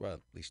houses. Well,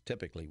 at least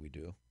typically we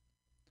do.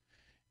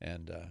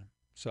 And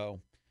so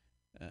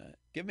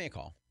give me a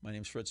call. My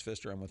name's Fritz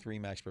Pfister. I'm with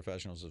RE/MAX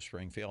Professionals of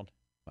Springfield.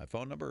 My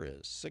phone number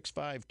is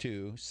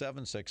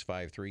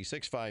 652-7653,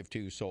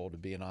 652-SOLD.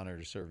 It'd be an honor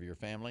to serve your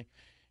family.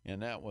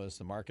 And that was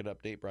the market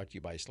update brought to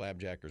you by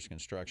Slabjackers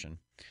Construction.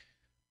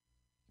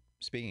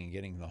 Speaking of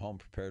getting the home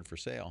prepared for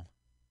sale,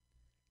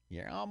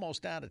 you're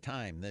almost out of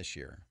time this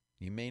year.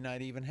 You may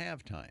not even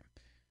have time.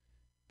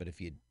 But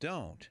if you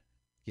don't,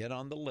 get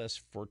on the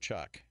list for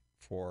Chuck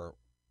for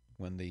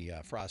when the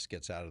frost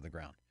gets out of the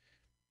ground.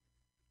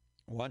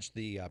 Once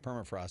the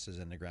permafrost is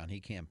in the ground, he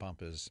can't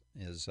pump his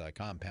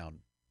compound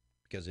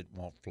because it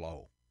won't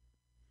flow.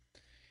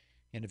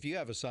 And if you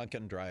have a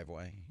sunken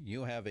driveway,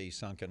 you have a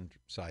sunken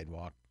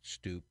sidewalk,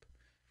 stoop,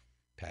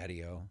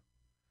 patio,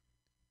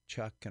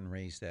 Chuck can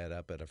raise that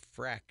up at a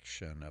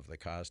fraction of the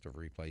cost of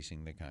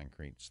replacing the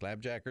concrete.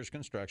 Slabjackers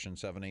Construction,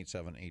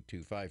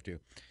 787-8252.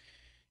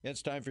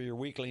 It's time for your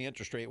weekly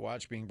interest rate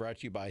watch, being brought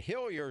to you by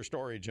Hillier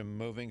Storage and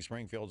Moving,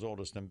 Springfield's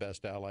oldest and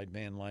best allied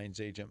van lines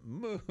agent.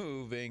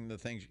 Moving the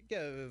things.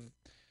 Give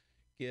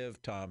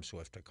Tom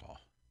Swift a call.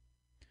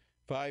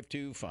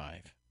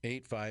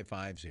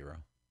 525-8550.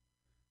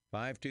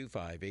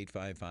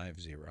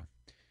 525-8550.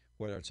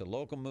 Whether it's a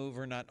local move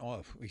or not,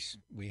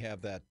 we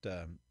have that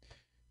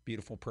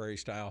beautiful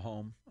prairie-style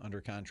home under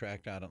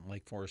contract out at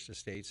Lake Forest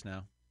Estates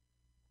now.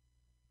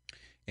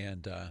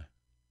 And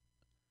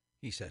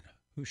he said,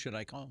 who should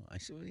I call? I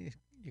said, well, you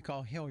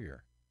call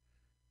Hillier,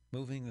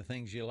 Moving the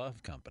Things You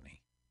Love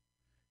Company.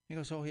 He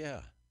goes, oh,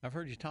 yeah, I've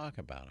heard you talk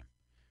about him.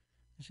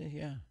 I said,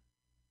 yeah,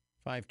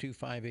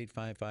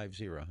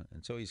 525-8550.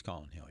 And so he's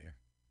calling Hillier.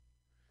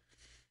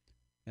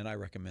 And I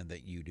recommend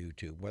that you do,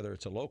 too. Whether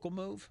it's a local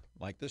move,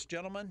 like this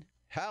gentleman,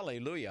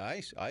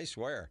 hallelujah, I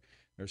swear.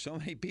 There's so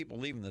many people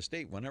leaving the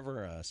state.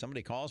 Whenever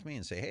somebody calls me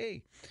and say,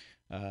 hey,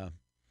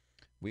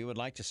 we would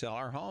like to sell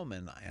our home,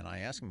 and I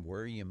ask them,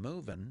 where are you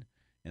moving?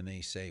 And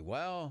they say,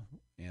 well,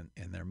 and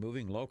they're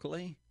moving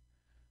locally,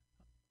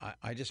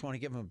 I just want to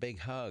give them a big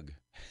hug.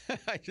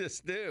 I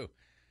just do,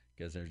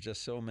 because there's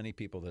just so many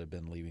people that have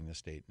been leaving the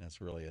state, and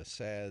that's really a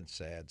sad,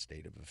 sad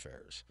state of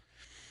affairs.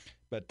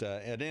 But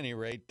at any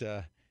rate,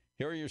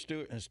 here are your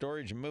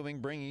Storage and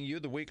Moving, bringing you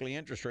the weekly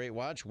interest rate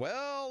watch.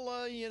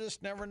 Well, you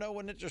just never know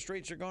what interest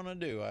rates are going to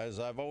do. As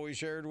I've always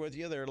shared with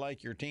you, they're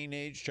like your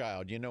teenage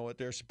child. You know what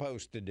they're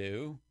supposed to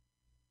do.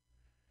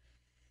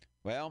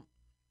 Well,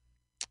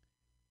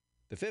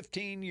 the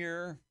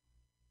 15-year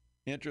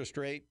interest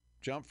rate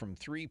jumped from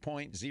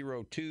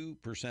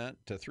 3.02%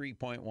 to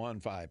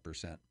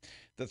 3.15%.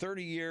 The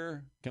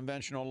 30-year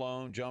conventional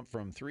loan jumped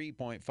from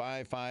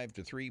 3.55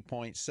 to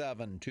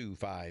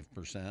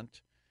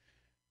 3.725%.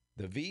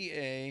 The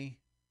VA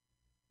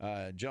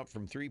jumped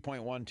from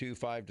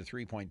 3.125 to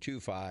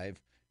 3.25.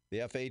 The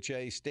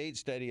FHA stayed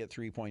steady at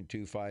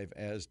 3.25,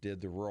 as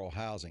did the rural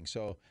housing.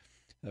 So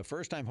the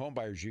first-time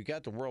homebuyers, you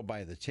got the world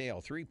by the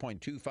tail,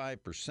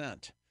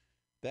 3.25%.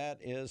 That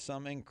is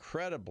some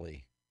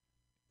incredibly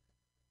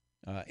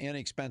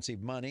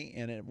inexpensive money,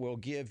 and it will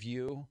give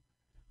you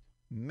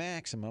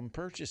maximum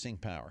purchasing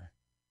power.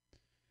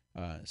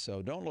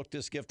 So don't look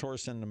this gift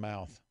horse in the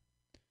mouth,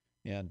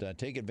 and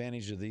take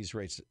advantage of these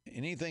rates.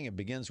 Anything that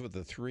begins with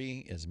a 3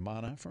 is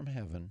manna from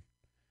heaven.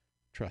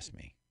 Trust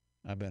me,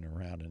 I've been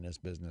around in this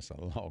business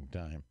a long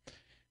time.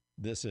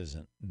 This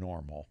isn't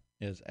normal.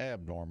 It's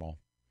abnormal.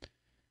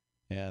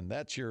 And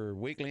that's your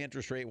weekly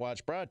interest rate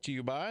watch, brought to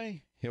you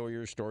by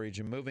Hillier Storage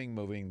and Moving,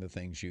 moving the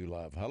things you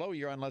love. Hello,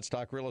 you're on Let's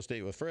Talk Real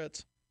Estate with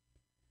Fritz.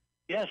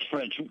 Yes,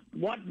 Fritz.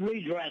 What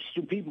redress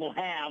do people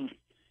have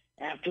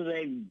after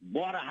they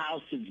bought a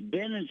house that's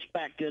been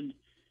inspected,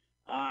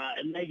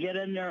 and they get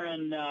in there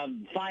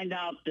and find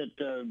out that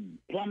the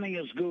plumbing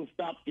is goofed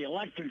up, the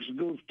electric's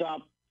goofed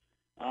up,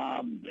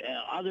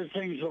 other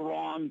things are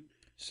wrong?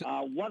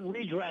 What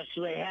redress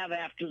do they have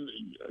to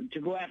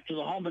go after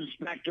the home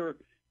inspector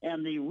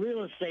and the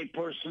real estate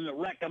person that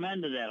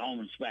recommended that home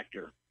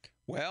inspector?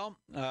 Well,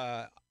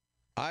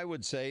 I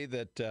would say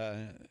that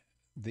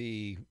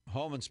the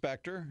home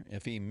inspector,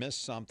 if he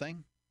missed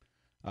something,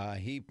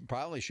 he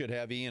probably should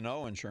have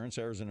E&O insurance,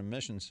 errors and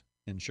omissions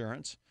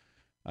insurance,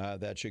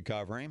 that should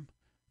cover him,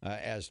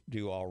 as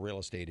do all real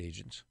estate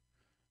agents.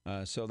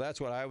 So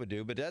that's what I would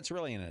do. But that's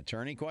really an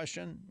attorney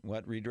question.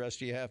 What redress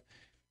do you have?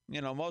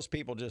 You know, most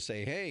people just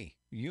say, hey,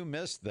 you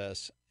missed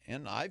this.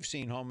 And I've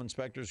seen home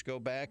inspectors go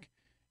back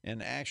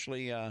and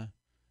actually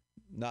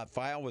not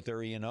file with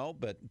their E&O,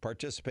 but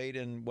participate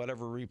in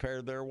whatever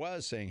repair there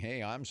was, saying,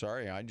 hey, I'm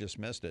sorry, I just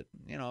missed it.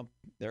 You know,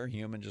 they're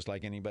human just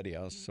like anybody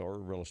else, or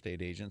real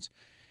estate agents.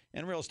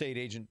 And real estate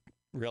agent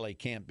really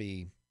can't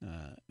be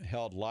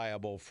held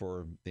liable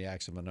for the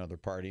acts of another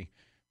party.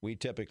 We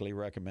typically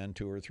recommend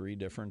 2 or 3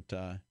 different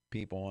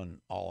people in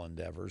all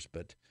endeavors,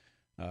 but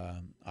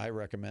I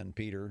recommend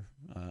Peter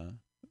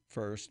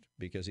first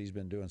because he's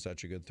been doing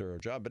such a good, thorough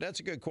job. But that's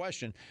a good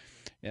question.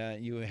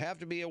 You have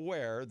to be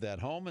aware that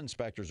home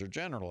inspectors are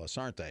generalists,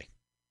 aren't they?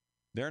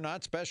 They're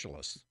not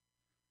specialists.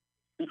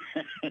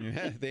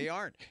 They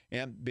aren't.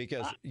 And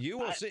because you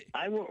will see.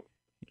 I will.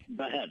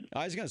 Go ahead.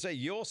 I was going to say,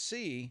 you'll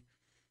see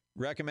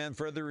recommend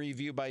further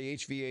review by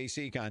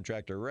HVAC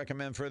contractor,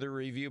 recommend further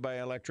review by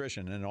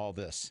electrician, and all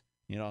this,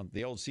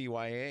 the old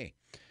CYA.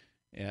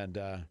 And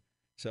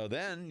so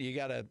then you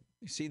got to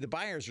see the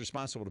buyer's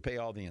responsible to pay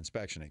all the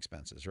inspection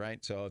expenses,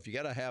 right? So if you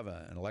got to have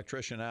an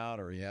electrician out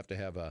or you have to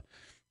have a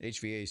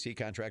HVAC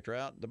contractor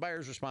out, the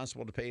buyer's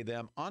responsible to pay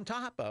them on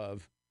top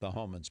of the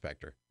home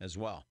inspector as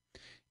well.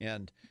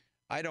 And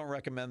I don't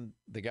recommend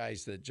the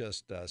guys that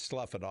just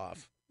slough it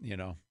off,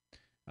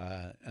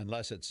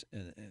 unless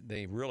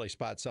they really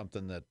spot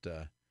something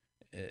that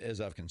is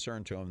of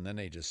concern to them, and then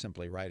they just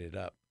simply write it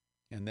up.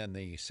 And then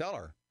the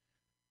seller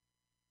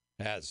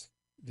has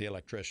the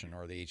electrician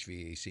or the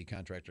HVAC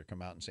contractor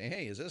come out and say,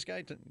 hey, is this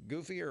guy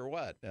goofy or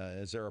what?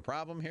 Is there a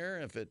problem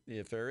here?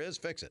 If there is,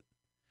 fix it.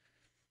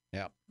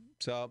 Yeah.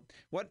 So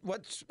what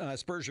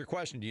spurs your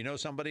question? Do you know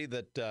somebody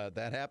that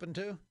happened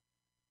to?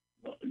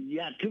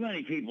 Yeah, too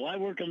many people. I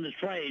work in the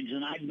trades,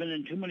 and I've been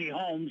in too many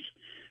homes.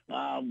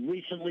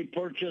 Recently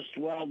purchased,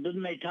 well,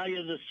 didn't they tell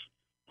you this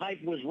pipe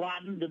was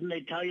rotten? Didn't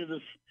they tell you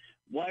this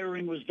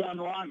wiring was done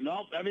wrong?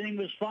 Nope, everything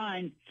was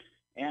fine.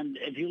 And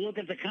if you look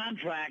at the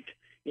contract,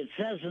 it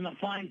says in the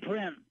fine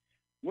print,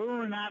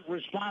 we're not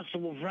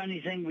responsible for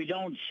anything we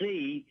don't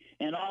see.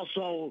 And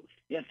also,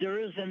 if there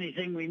is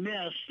anything we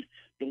missed,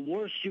 the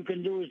worst you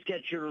can do is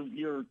get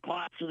your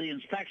cost of the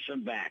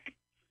inspection back.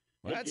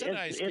 Well, that's a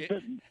nice gig.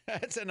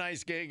 That's a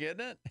nice gig, isn't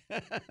it?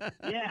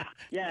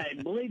 Yeah.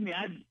 Believe me,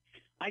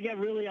 I get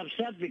really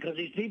upset because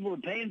these people are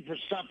paying for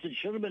stuff that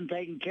should have been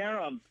taken care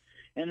of,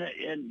 and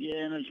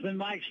it's been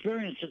my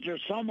experience that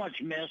there's so much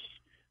missed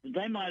that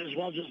they might as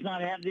well just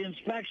not have the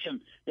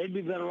inspection. They'd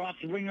be better off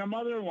to bring their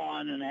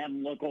mother-in-law in and have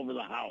them look over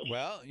the house.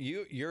 Well,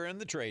 you're in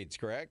the trades,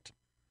 correct?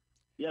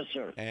 Yes,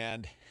 sir.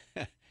 And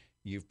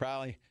you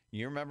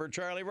remember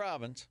Charlie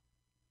Robbins?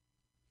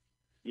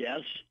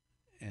 Yes.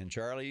 And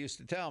Charlie used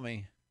to tell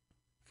me,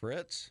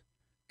 Fritz,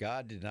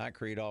 God did not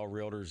create all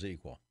realtors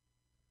equal.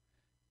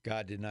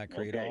 God did not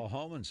create all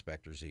home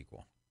inspectors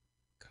equal.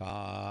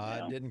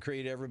 God didn't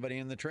create everybody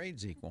in the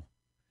trades equal.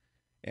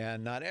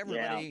 And not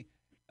everybody,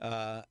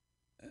 not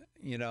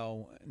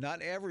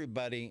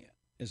everybody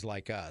is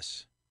like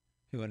us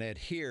who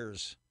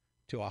adheres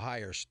to a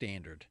higher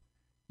standard.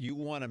 You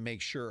want to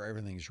make sure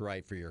everything's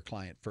right for your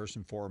client, first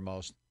and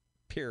foremost,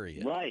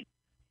 period. Right.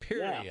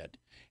 Period.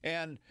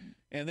 Yeah.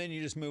 And then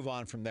you just move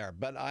on from there.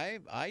 But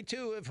I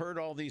too have heard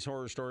all these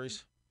horror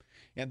stories.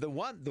 And the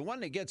one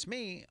that gets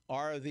me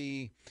are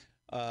the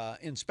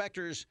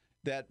inspectors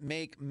that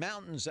make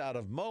mountains out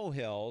of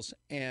molehills,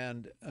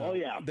 and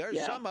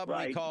there's some of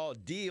them we call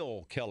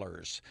deal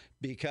killers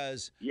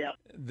because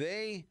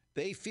they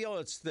feel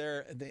it's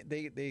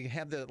they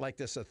have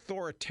this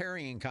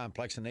authoritarian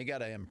complex, and they got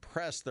to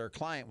impress their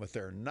client with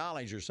their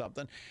knowledge or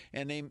something,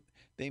 and they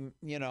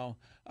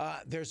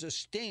there's a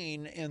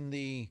stain in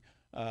the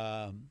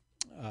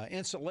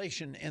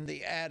insulation in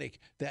the attic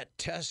that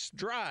tests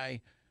dry.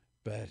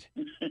 But,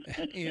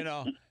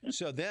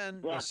 so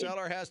then the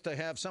seller has to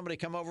have somebody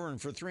come over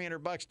and for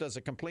 $300 does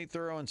a complete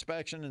thorough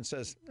inspection and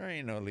says, there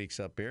ain't no leaks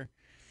up here.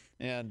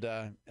 And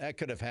that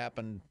could have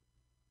happened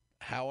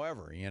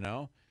however,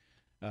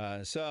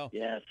 So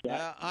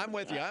I'm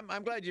with you.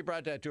 I'm glad you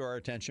brought that to our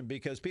attention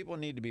because people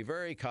need to be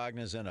very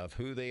cognizant of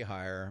who they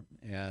hire.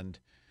 And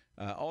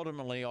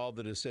ultimately, all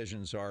the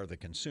decisions are the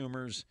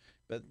consumers.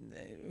 But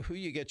who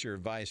you get your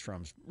advice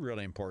from is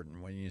really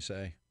important when you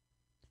say.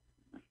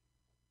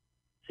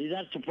 See,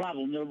 that's the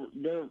problem.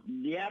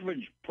 The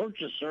average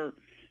purchaser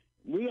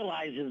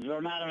realizes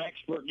they're not an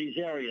expert in these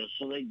areas,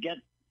 so they get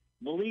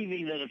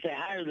believing that if they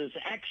hire this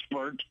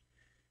expert,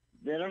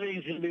 that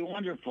everything's going to be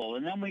wonderful.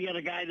 And then we get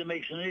a guy that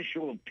makes an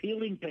issue of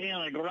peeling paint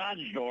on a garage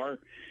door,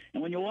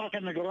 and when you walk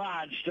in the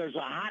garage, there's a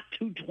hot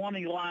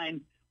 220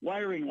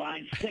 wiring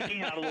line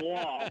sticking out of the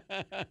wall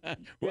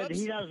that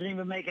he doesn't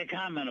even make a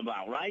comment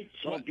about, right?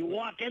 So if you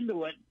walk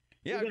into it,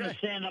 you're going to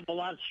stand up a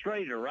lot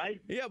straighter,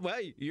 right? Yeah, well,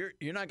 you're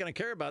not going to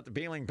care about the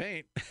peeling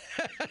paint.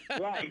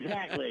 Right,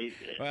 exactly.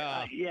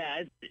 Well,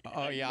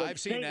 I've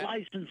seen that. State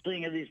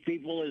licensing of these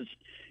people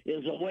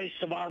is a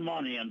waste of our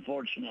money,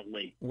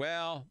 unfortunately.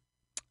 Well,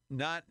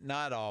 not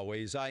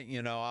always.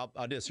 I'll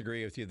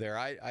disagree with you there.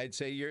 I'd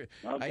say you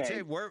got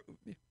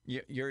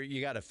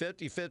a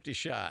 50-50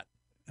 shot.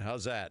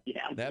 How's that?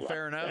 Yeah, that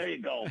fair enough? There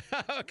you go.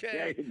 Okay.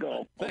 There you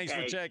go. Thanks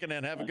for checking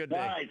in. Have a good day.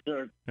 All right,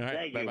 sir. All right,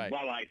 Thank bye-bye. you.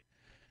 Bye-bye.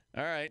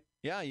 All right.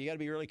 Yeah, you got to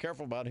be really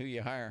careful about who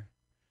you hire,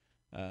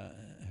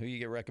 who you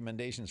get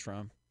recommendations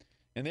from.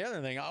 And the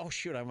other thing,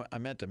 I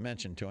meant to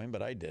mention to him,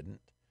 but I didn't,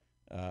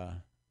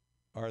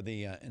 are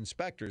the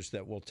inspectors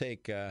that will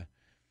take the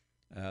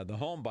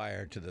home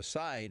buyer to the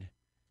side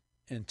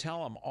and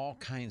tell them all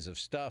kinds of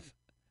stuff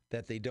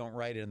that they don't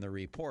write in the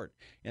report.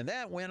 And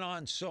that went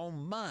on so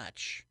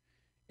much,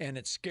 and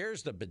it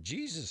scares the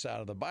bejesus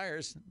out of the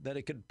buyers that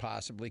it could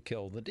possibly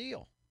kill the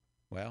deal.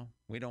 Well,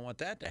 we don't want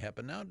that to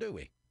happen now, do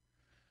we?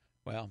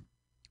 Well,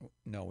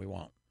 no, we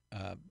won't.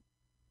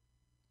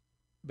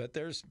 But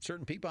there's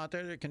certain people out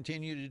there that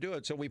continue to do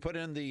it. So we put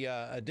in the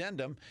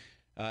addendum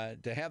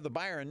to have the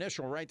buyer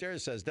initial right there. It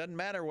says, doesn't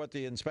matter what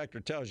the inspector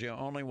tells you,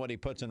 only what he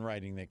puts in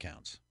writing that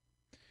counts.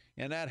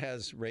 And that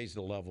has raised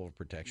the level of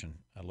protection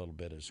a little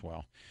bit as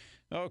well.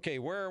 Okay,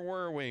 where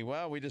were we?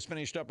 Well, we just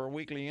finished up our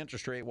weekly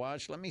interest rate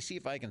watch. Let me see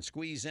if I can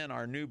squeeze in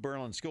our New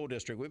Berlin School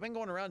District. We've been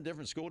going around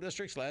different school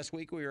districts. Last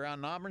week we were out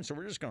in Auburn, so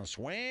we're just going to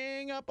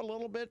swing up a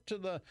little bit to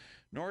the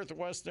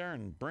northwest there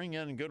and bring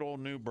in good old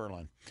New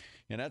Berlin.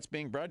 And that's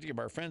being brought to you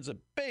by our friends at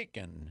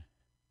Bacon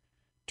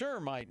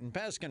Termite and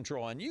Pest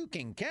Control. And you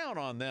can count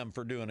on them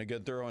for doing a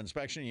good, thorough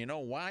inspection. You know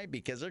why?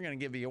 Because they're going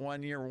to give you a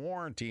 1-year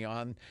warranty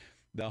on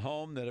the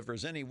home, that if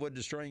there's any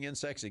wood-destroying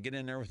insects that get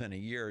in there within a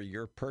year of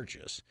your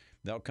purchase,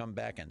 they'll come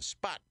back and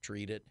spot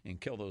treat it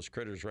and kill those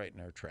critters right in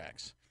their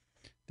tracks.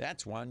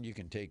 That's one you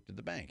can take to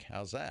the bank.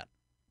 How's that?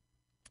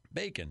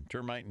 Bacon,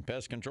 Termite and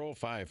Pest Control,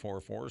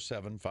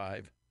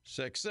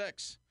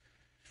 544-7566.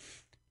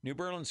 New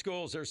Berlin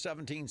Schools, there's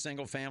 17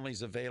 single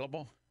families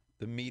available.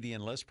 The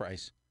median list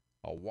price,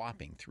 a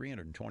whopping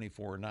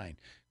 $324,900. Of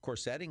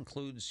course, that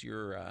includes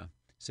your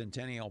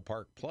Centennial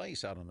Park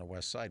Place out on the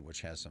west side,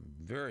 which has some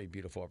very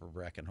beautiful upper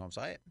bracket homes.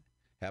 I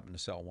happen to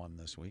sell one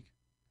this week.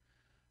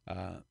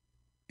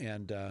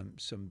 And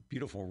some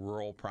beautiful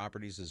rural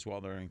properties as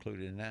well that are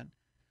included in that.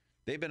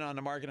 They've been on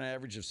the market an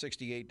average of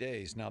 68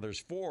 days. Now, there's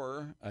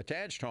 4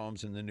 attached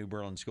homes in the New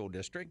Berlin School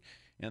District,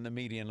 and the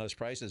median list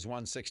price is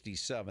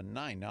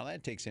 $167,900. Now,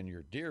 that takes in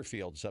your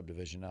Deerfield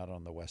subdivision out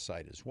on the west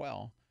side as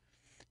well.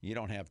 You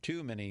don't have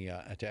too many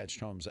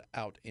attached homes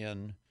out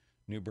in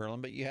New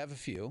Berlin, but you have a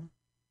few.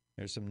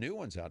 There's some new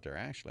ones out there,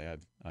 actually,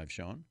 I've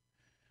shown.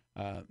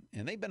 And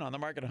they've been on the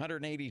market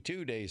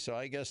 182 days, so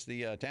I guess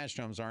the attached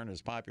homes aren't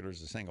as popular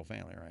as the single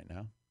family right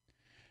now.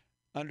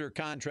 Under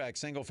contract,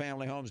 single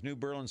family homes, New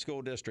Berlin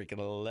School District,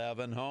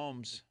 11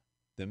 homes.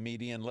 The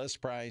median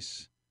list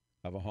price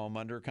of a home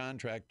under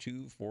contract,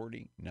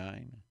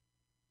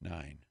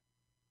 $249,900.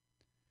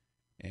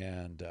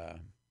 And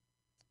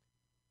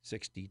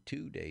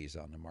 62 days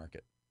on the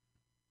market.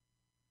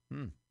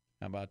 How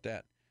about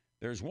that?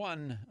 There's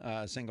one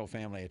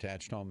single-family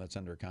attached home that's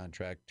under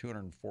contract,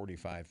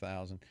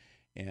 $245,000,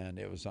 and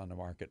it was on the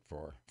market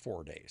for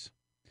 4 days.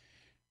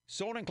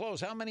 Sold and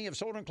closed. How many have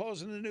sold and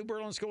closed in the New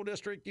Berlin School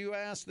District, you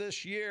asked,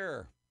 this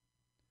year?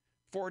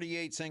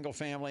 48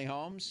 single-family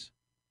homes.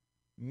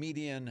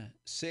 Median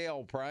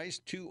sale price,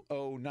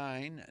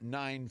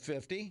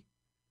 $209,950.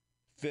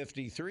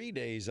 53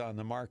 days on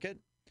the market.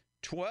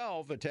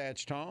 12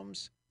 attached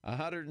homes,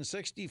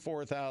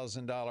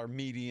 $164,000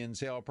 median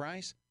sale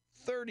price.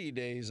 30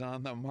 days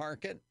on the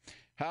market.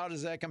 How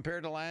does that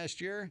compare to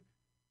last year?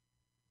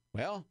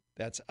 Well,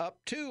 that's up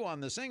 2 on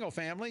the single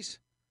families,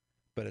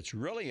 but it's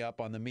really up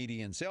on the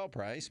median sale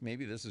price.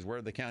 Maybe this is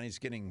where the county's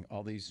getting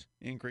all these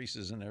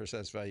increases in their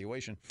assessed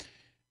valuation.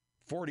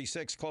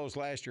 46 closed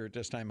last year at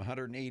this time,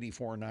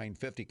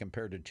 $184,950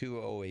 compared to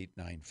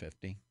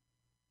 $208,950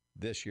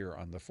 this year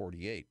on the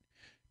 48.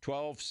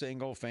 12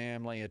 single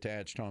family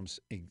attached homes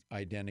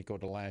identical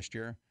to last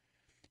year.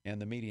 And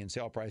the median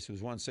sale price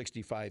was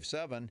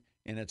 $165,700,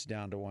 and it's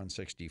down to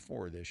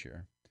 $164,000 this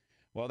year.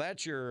 Well,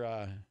 that's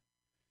your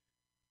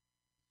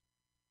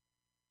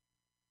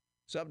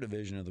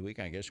subdivision of the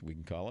week, I guess we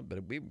can call it.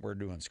 But we're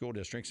doing school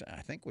districts.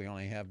 I think we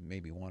only have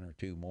maybe 1 or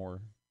 2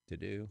 more to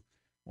do.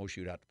 We'll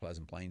shoot out to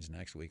Pleasant Plains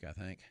next week, I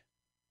think.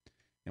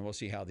 And we'll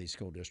see how these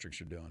school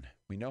districts are doing.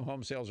 We know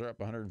home sales are up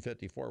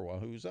 154. Well,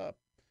 who's up?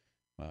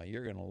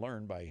 You're going to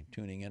learn by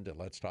tuning into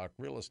Let's Talk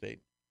Real Estate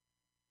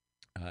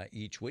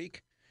each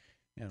week.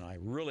 And I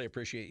really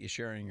appreciate you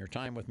sharing your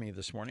time with me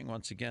this morning.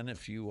 Once again,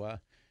 if you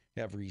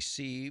have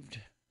received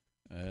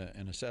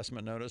an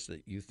assessment notice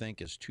that you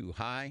think is too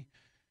high,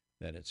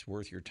 that it's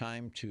worth your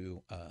time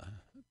to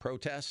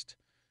protest,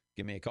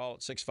 give me a call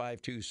at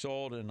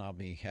 652-SOLD, and I'll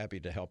be happy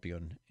to help you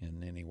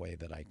in any way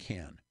that I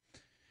can.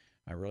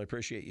 I really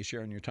appreciate you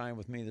sharing your time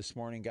with me this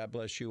morning. God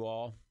bless you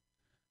all.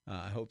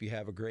 I hope you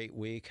have a great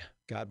week.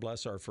 God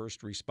bless our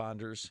first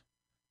responders.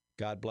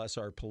 God bless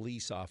our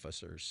police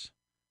officers.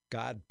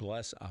 God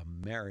bless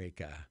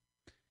America.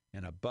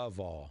 And above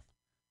all,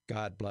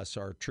 God bless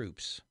our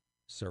troops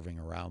serving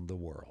around the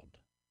world.